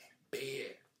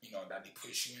bed, that they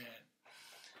push you in.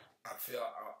 I fell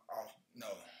off, no.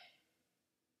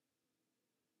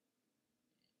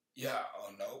 Yeah,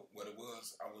 oh no, what it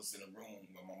was, I was in a room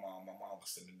with my mom. My mom was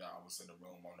sitting down. I was in the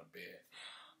room on the bed.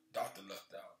 Doctor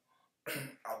left out.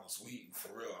 I was weak,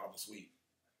 for real. I was weak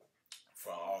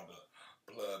from all the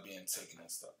blood being taken and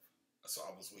stuff. So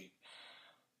I was weak.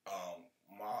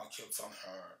 Mom kept telling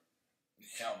her,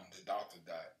 him, the doctor,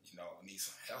 that needs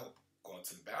some help going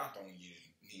to the bathroom. You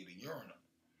need a urinal.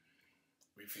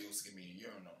 Refused to give me a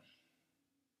urinal.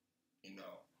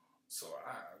 So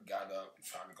I got up and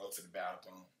tried to go to the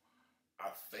bathroom. I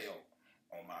fell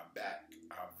on my back.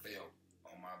 I fell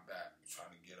on my back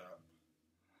trying to get up.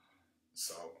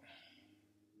 So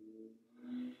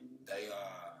they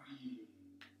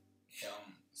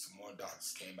him some more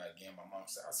doctors came back again. My mom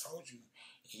said, I told you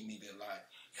he needed like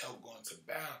help going to the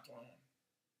bathroom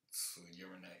to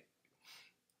urinate.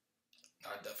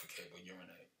 Not defecate, but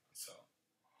urinate. So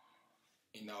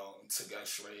took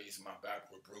x-rays, my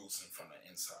back was bruising from the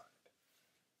inside.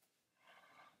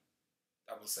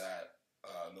 That was at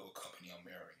a little company I'm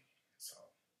married. So,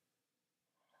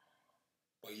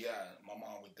 but yeah, my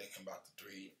mom was thinking about the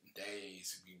 3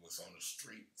 days we was on the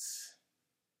streets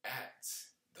at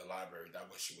the library. That's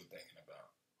what she was thinking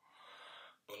about.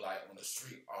 But like on the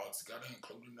street altogether,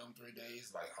 including them 3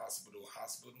 days, like hospital,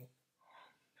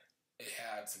 it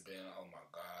had to been, oh my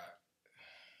God,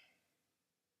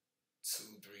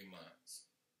 2-3 months.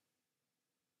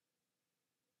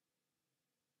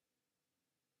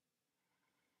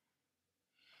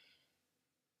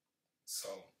 So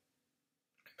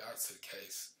back to the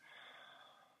case.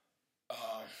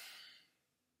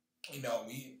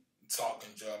 We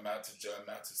talking Judge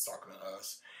Mathis talking to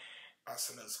us,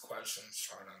 asking us questions,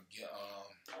 trying to get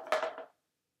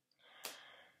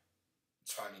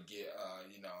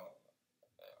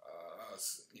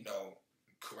us,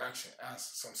 correction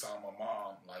answers. Sometimes my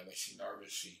mom, like when she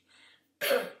nervous, she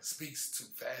speaks too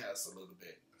fast a little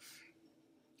bit.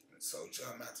 So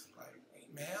Judge Mathis like, hey,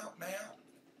 ma'am.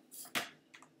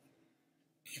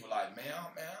 He was like,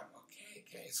 ma'am,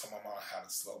 okay. So my mom had to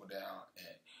slow down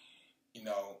and,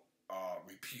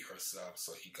 repeat herself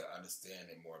so he could understand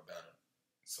it more better.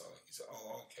 So he said,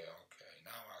 oh, okay,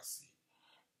 now I see.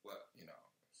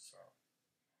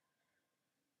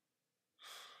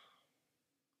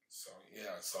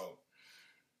 So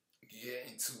get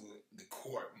into the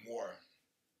court more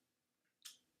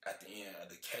at the end of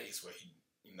the case where he,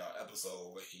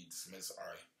 episode where he dismissed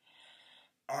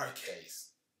our case.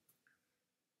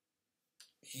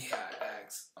 He had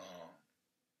asked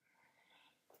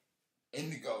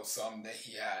Indigo something that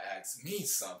he had asked me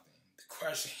something. The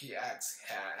question he had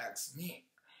asked me,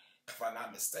 if I'm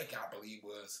not mistaken, I believe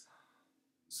was,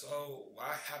 so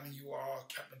why haven't you all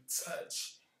kept in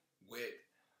touch with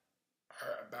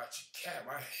her about your cat?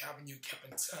 Why haven't you kept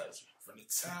in touch from the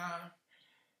time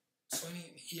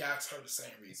 20? He asked her the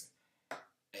same reason,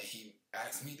 and he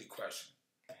asked me the question.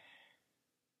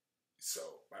 So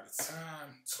by the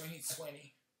time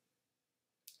 2020,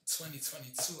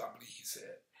 2022, I believe he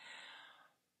said,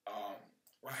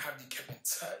 why haven't you kept in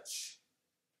touch?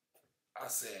 I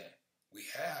said, we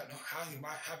have. No,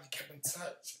 why haven't you kept in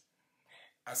touch?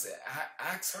 I said,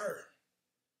 ask her.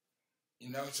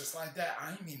 Just like that.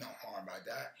 I ain't mean no harm by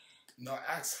that.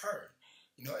 Ask her.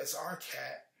 It's our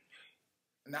cat.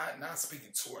 Not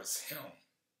speaking towards him.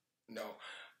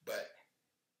 But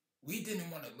we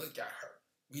didn't want to look at her.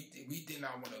 We did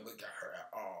not want to look at her at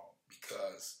all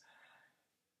because,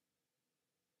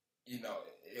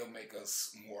 it'll make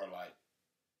us more like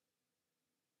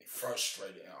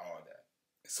frustrated and all that.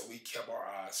 So we kept our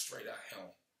eyes straight at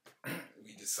him.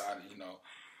 We decided,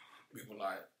 we were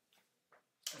like,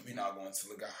 we're not going to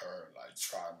look at her, like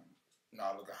try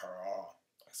not look at her at all.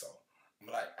 So I'm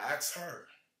like, ask her.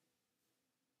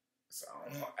 So I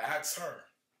don't know, ask her.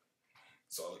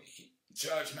 So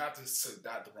Judge Mathis took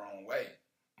that the wrong way.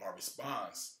 My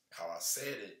response, how I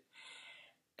said it,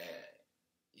 and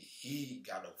he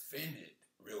got offended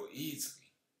real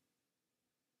easily.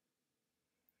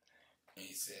 And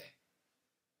he said,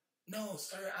 no,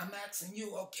 sir, I'm asking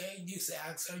you, okay? You say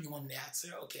ask her, you want me to ask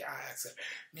her? Okay, I ask her.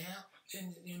 Now,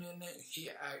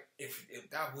 if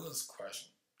that was a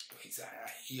question,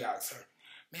 he asked her,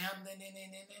 ma'am,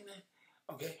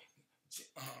 okay,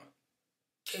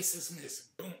 case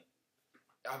dismissed, boom.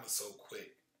 That was so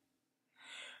quick.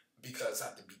 Because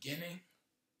at the beginning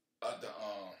of the,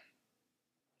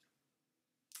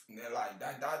 like,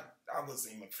 that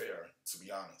wasn't even fair, to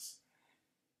be honest.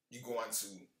 You going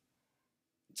to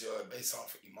judge based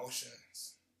off of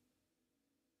emotions.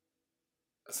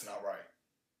 That's not right.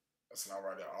 That's not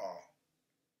right at all.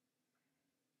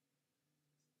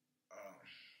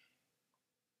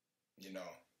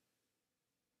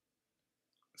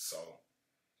 So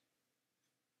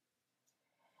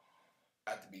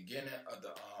at the beginning of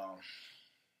the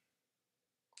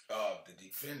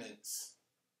defendant's,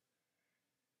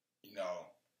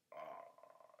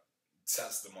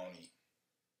 testimony,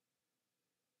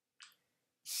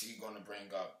 she gonna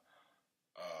bring up,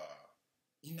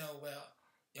 well,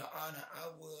 Your Honor, I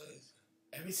was,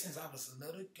 ever since I was a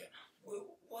little girl.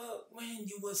 What, when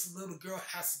you was a little girl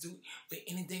has to do with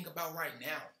anything about right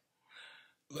now?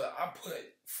 Look, I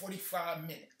put 45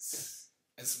 minutes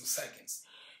and some seconds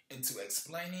into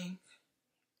explaining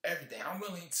everything. I'm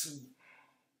willing to,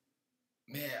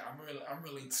 man, I'm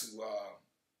really to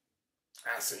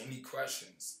answer any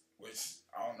questions, which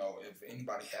I don't know if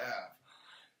anybody have.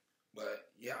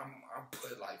 But yeah, I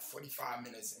put like 45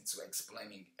 minutes into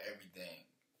explaining everything,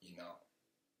 you know.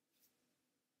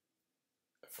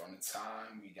 From the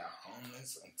time we got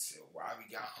homeless until why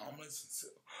we got homeless,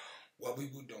 until what we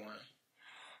were doing,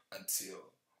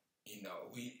 until, you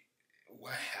know,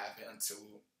 what happened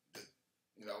until the,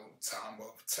 you know, time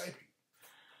of taping.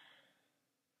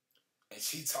 And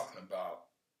she talking about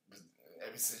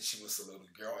ever since she was a little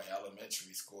girl in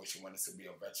elementary school, she wanted to be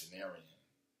a veterinarian.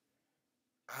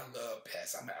 I love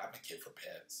pets. I'm an advocate for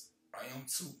pets. I am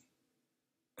too.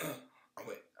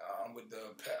 I'm with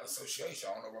the Pet Association.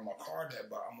 I don't know where my card at,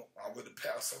 but I'm with the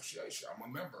Pet Association. I'm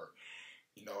a member.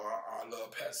 You know, I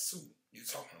love pets too. You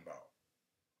talking about?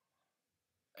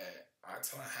 And I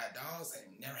told her I had dogs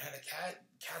and never had a cat.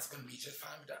 Cat's gonna be just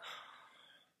fine with that.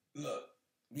 Look,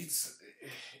 we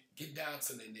get down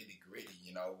to the nitty gritty.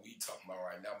 You know, we talking about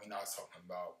right now. We're not talking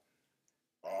about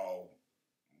all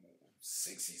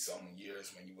 60 something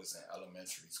years when you was in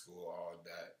elementary school, all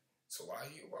that. So why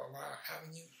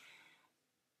haven't you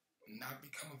not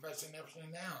become a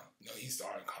veterinarian now? You know, he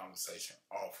started a conversation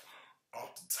off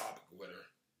the topic with her.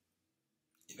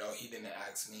 You know, he didn't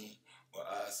ask me or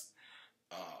us,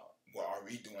 what are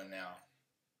we doing now?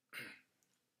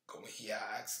 Because when he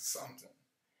asked us something,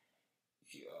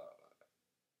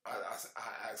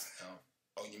 I asked him,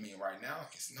 oh, you mean right now?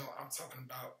 He said, no, I'm talking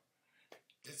about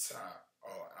this time.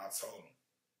 Oh, I told him.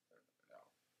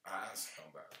 I asked him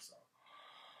about it. So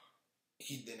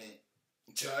he didn't,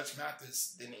 Judge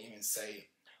Mathis didn't even say,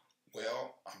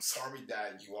 well, I'm sorry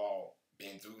that you all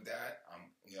been through that.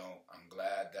 I'm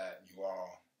glad that you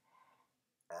all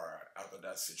are out of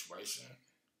that situation.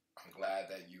 I'm glad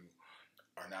that you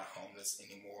are not homeless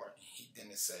anymore. He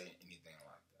didn't say anything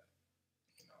like that.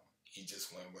 You know, he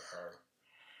just went with her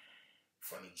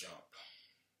from the jump.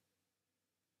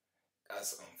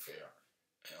 That's unfair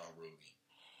and unruly.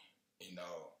 You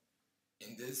know,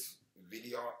 in this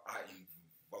video, I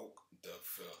invoke the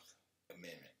Fifth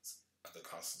Amendment of the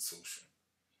Constitution.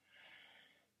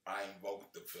 I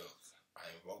invoke the Fifth.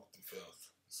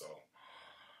 So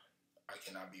I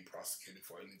cannot be prosecuted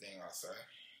for anything I say.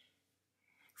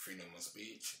 Freedom of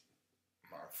speech,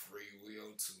 my free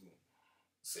will to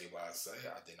say what I say.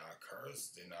 I did not curse,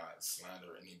 did not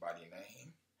slander anybody's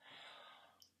name.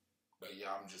 But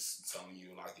yeah, I'm just telling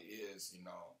you like it is, you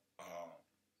know.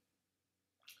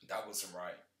 That wasn't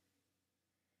right.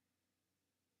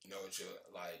 You know,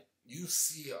 like, you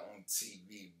see it on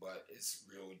TV, but it's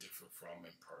real different from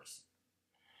in person.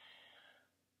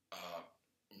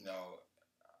 You know,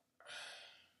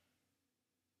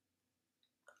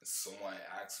 someone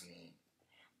asked me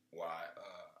why,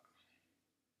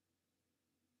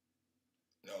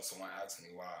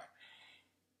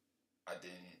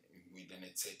 we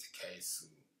didn't take the case to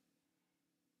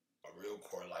a real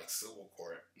court, like civil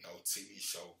court, no TV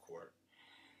show court.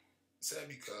 I said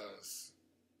because,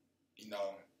 you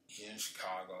know, here in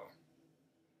Chicago,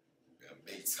 a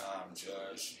big time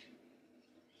judge.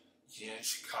 Here in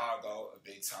Chicago, a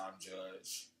big time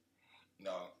judge, you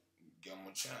know, give him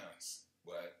a chance.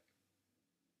 But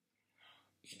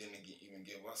he didn't even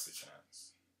give us a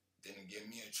chance. Didn't give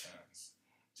me a chance.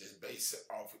 Just base it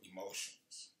off of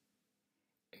emotions.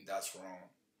 And that's wrong.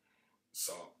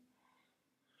 So,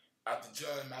 after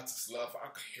Judge Mathis left, I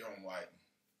could hear him like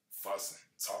fussing,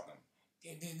 talking,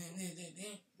 you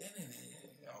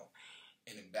know,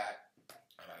 in the back.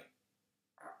 I'm like,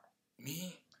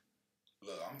 me?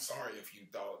 Look, I'm sorry if you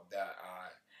thought that I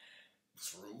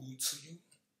was rude to you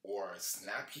or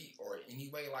snappy or any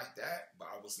way like that, but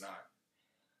I was not.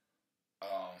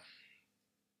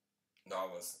 No,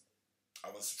 I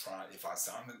was trying. If I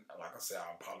sounded like I said,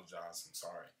 I apologize. I'm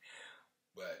sorry,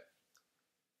 but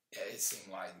yeah, it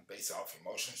seemed like based off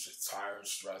emotions, just tired,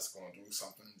 stressed, going through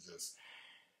something, just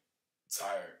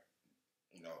tired.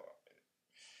 You know,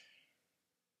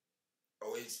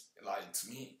 always like to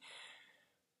me,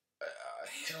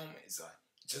 him is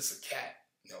just a cat.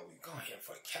 No, we going here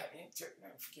for a cat.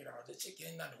 Forget all this shit.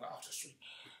 Get nothing off the street.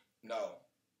 No,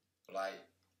 like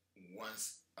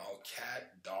once a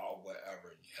cat, dog,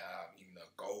 whatever you have, even a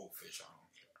goldfish, I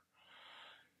don't care.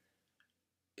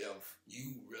 If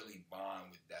you really bond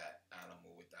with that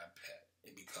animal, with that pet,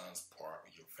 it becomes part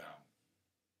of your family.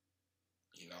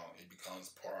 You know, it becomes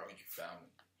part of your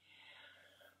family.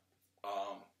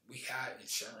 We had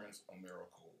insurance on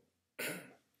Miracle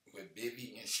with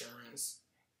Bivy Insurance,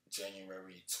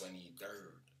 January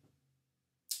 23rd,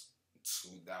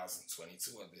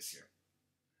 2022 of this year.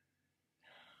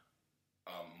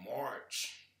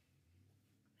 March,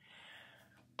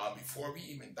 before we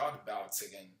even thought about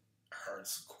taking her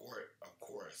to court, of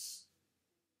course,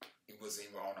 it wasn't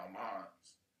even on our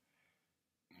minds.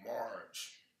 March,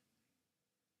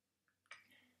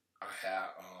 I had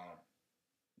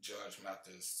Judge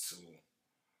Mathis to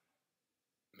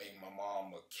make my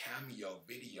mom a cameo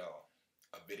video,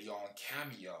 a video on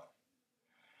Cameo,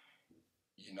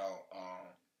 you know,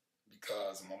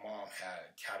 because my mom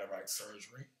had cataract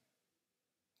surgery,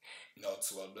 you know,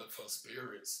 to uplift her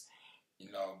spirits,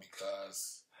 you know,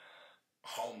 because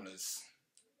homeless,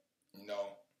 you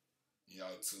know,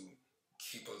 to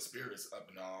keep her spirits up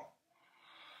and all.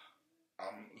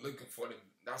 I'm looking for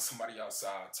that's somebody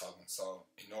outside talking, so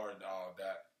ignore all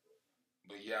that.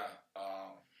 But yeah,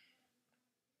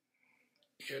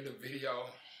 hear the video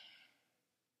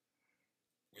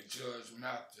with Judge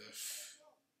Mathis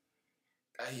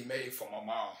that he made for my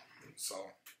mom. So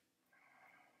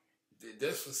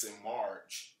this was in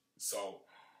March. So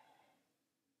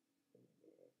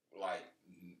like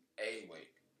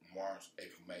March,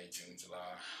 April, May, June,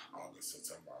 July, August,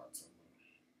 September, October.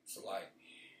 So like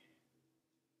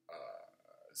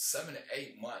 7 to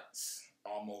 8 months,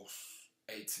 almost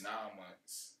 8 to 9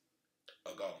 months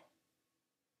ago.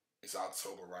 It's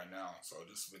October right now, so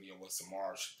this video was in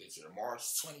March this year, March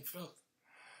 25th.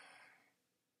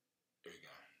 There you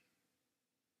go.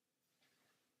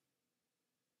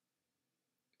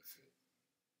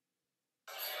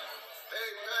 Hey,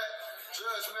 Pat,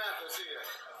 Judge Mathis here.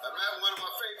 I'm at one of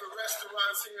my favorite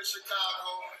restaurants here in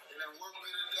Chicago, and I work me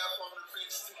to death on the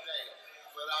bench today.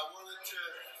 But I wanted to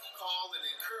call and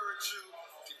encourage you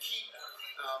to keep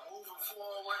moving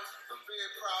forward. I'm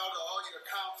very proud of all your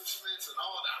accomplishments and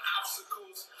all the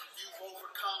obstacles you've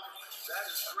overcome. That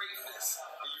is greatness,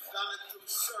 and you've done it through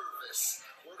service.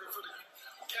 Working for the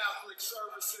Catholic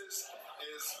services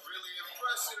is really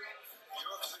impressive.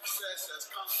 Your success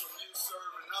has come from you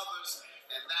serving others,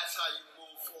 and that's how you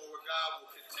move forward. God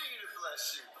will continue to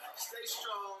bless you. Stay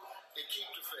strong and keep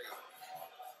the faith.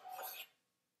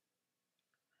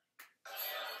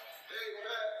 Hey,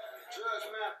 Pat, Judge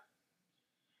Matt.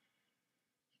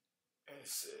 It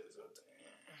says,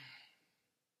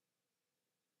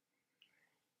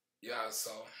 yeah,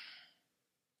 so,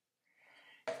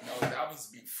 that was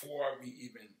before we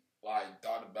even,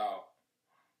 thought about,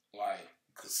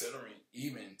 considering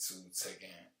even to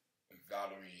taking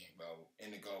Valerie,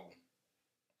 Indigo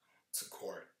to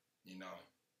court,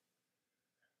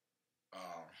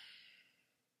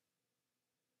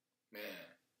 man,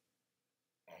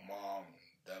 my mom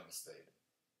devastated.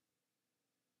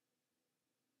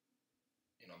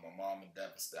 My mom is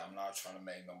devastated. I'm not trying to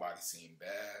make nobody seem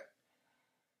bad.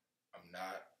 I'm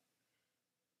not.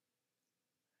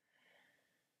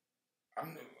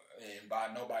 And by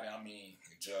nobody, I mean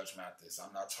Judge Mathis.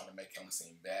 I'm not trying to make him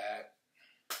seem bad.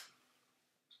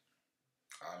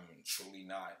 I'm truly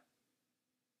not.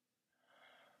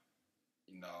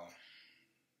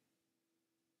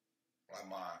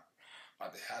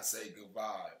 Like they had to say good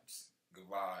vibes. Good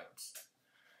vibes.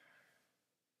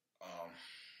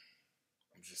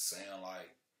 I'm just saying,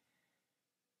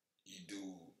 you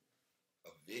do a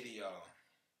video,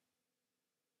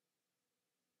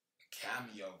 a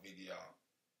cameo video,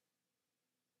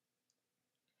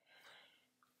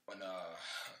 when,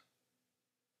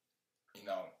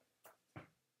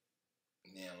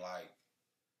 and then,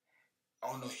 I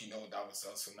don't know if you know that was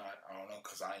us or not. I don't know,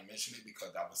 because I ain't mentioned it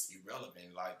because that was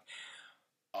irrelevant.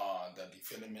 The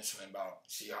defendant mentioned about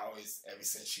she always, ever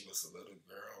since she was a little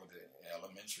girl, the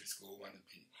elementary school wanted to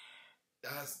be.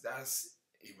 That's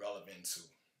irrelevant too.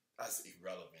 That's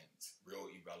irrelevant, real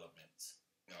irrelevant.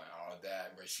 All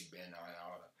that, where she been,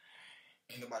 all that.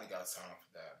 Ain't nobody got time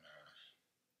for that, man.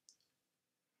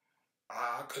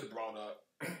 I could have brought up,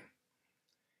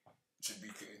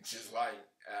 just like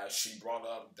as she brought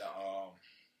up the,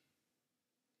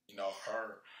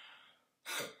 her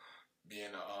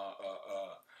being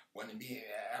when to be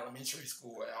at elementary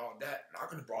school and all that. And I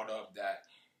could have brought up that,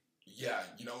 yeah,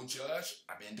 Judge,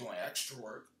 I've been doing extra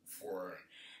work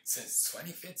since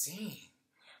 2015.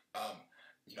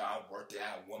 I worked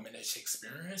at Womanish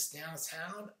Experience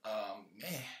downtown.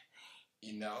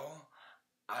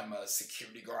 I'm a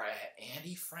security guard at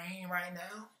Andy Frame right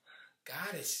now.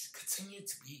 God has continued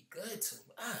to be good to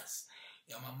us.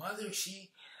 My mother,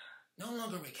 she no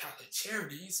longer with Catholic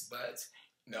Charities, but,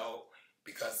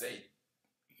 because they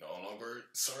no longer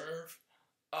serve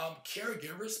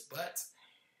caregivers, but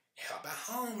help at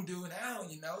home, do it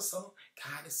out, so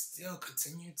God is still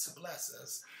continuing to bless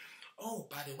us. Oh,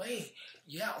 by the way,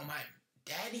 yeah, on my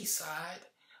daddy's side,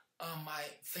 my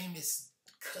famous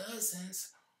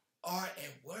cousins are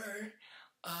and were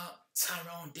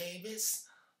Tyrone Davis,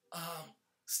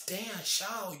 Stan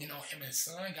Shaw, him and his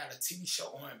son got a TV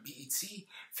show on BET,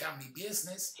 Family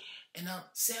Business, and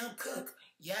Sam Cooke,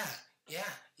 yeah.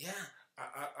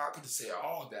 I could say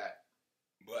all that,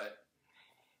 but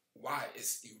why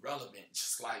it's irrelevant,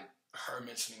 just like her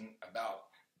mentioning about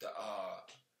the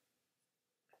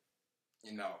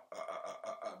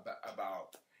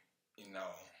about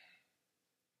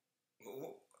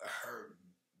her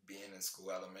being in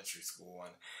school, elementary school,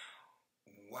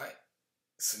 and what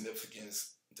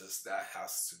significance does that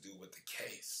have to do with the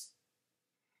case?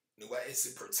 What is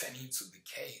it pertaining to the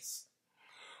case?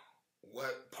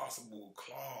 What possible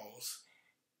clause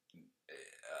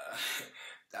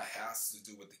that has to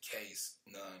do with the case?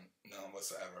 None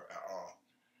whatsoever at all.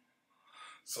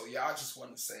 So yeah, I just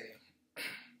want to say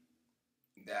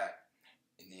that,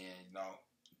 and then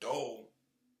though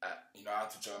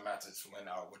after John Mathis went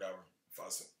out, whatever,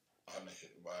 fussing,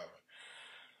 whatever,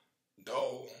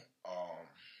 though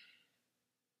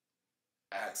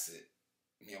asked it,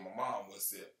 me and my mom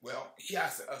he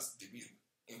asked us,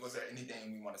 was there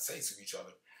anything we want to say to each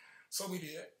other? So we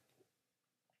did.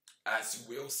 As you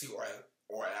will see,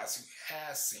 or as you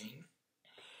have seen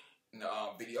in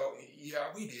the video,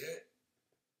 yeah, we did.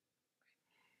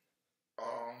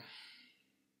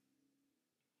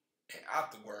 And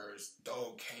afterwards,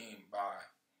 Doe came by,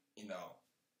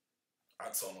 I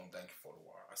told him thank you for the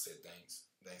water. I said thanks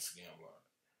again, Lord.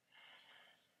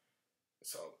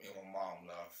 So me and my mom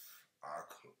left.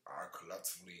 I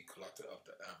collectively collected up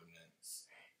the evidence,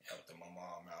 helped my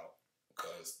mom out,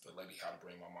 because the lady had to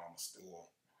bring my mom a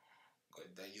stool.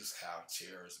 They used to have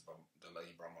chairs, but the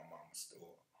lady brought my mom a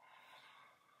stool.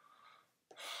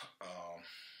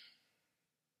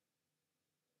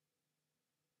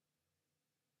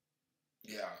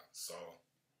 Yeah, so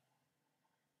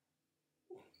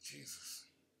Jesus.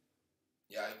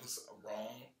 Yeah, it was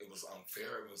wrong. It was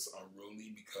unfair. It was unruly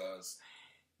because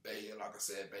like I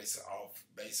said, based off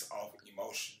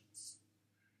emotions,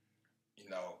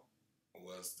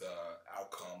 was the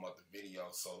outcome of the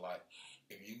video. So like,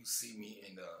 if you see me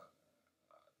in the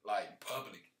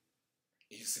public,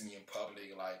 you see me in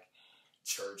public, like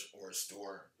church or a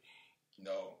store,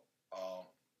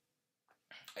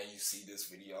 and you see this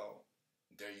video,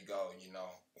 there you go,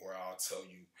 or I'll tell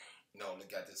you,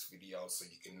 look at this video so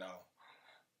you can know.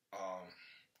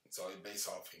 So it's based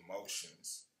off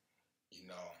emotions,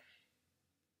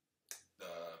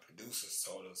 the producers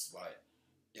told us, like,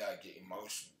 yeah, get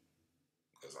emotional,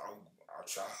 because I'll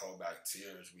try to hold back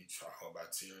tears. We try to hold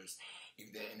back tears,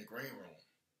 even in the green room.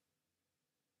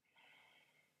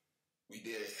 We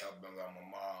did help about my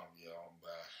mom,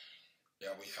 but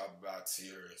yeah, we helped about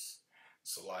tears.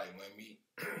 So like when we,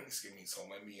 so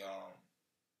when we,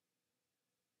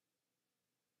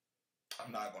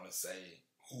 I'm not gonna say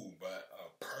who, but a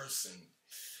person,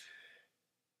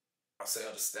 I say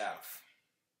of the staff,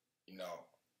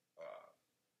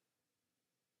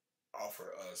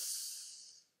 offer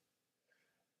us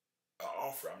an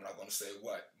offer. I'm not gonna say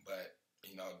what, but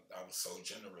I was so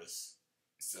generous,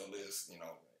 still is,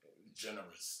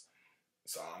 generous.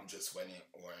 So I'm just waiting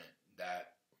on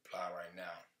that reply right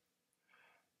now.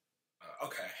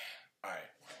 Okay, all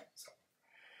right. So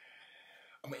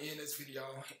I'm gonna end this video,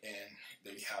 and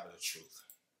there you have it, the truth.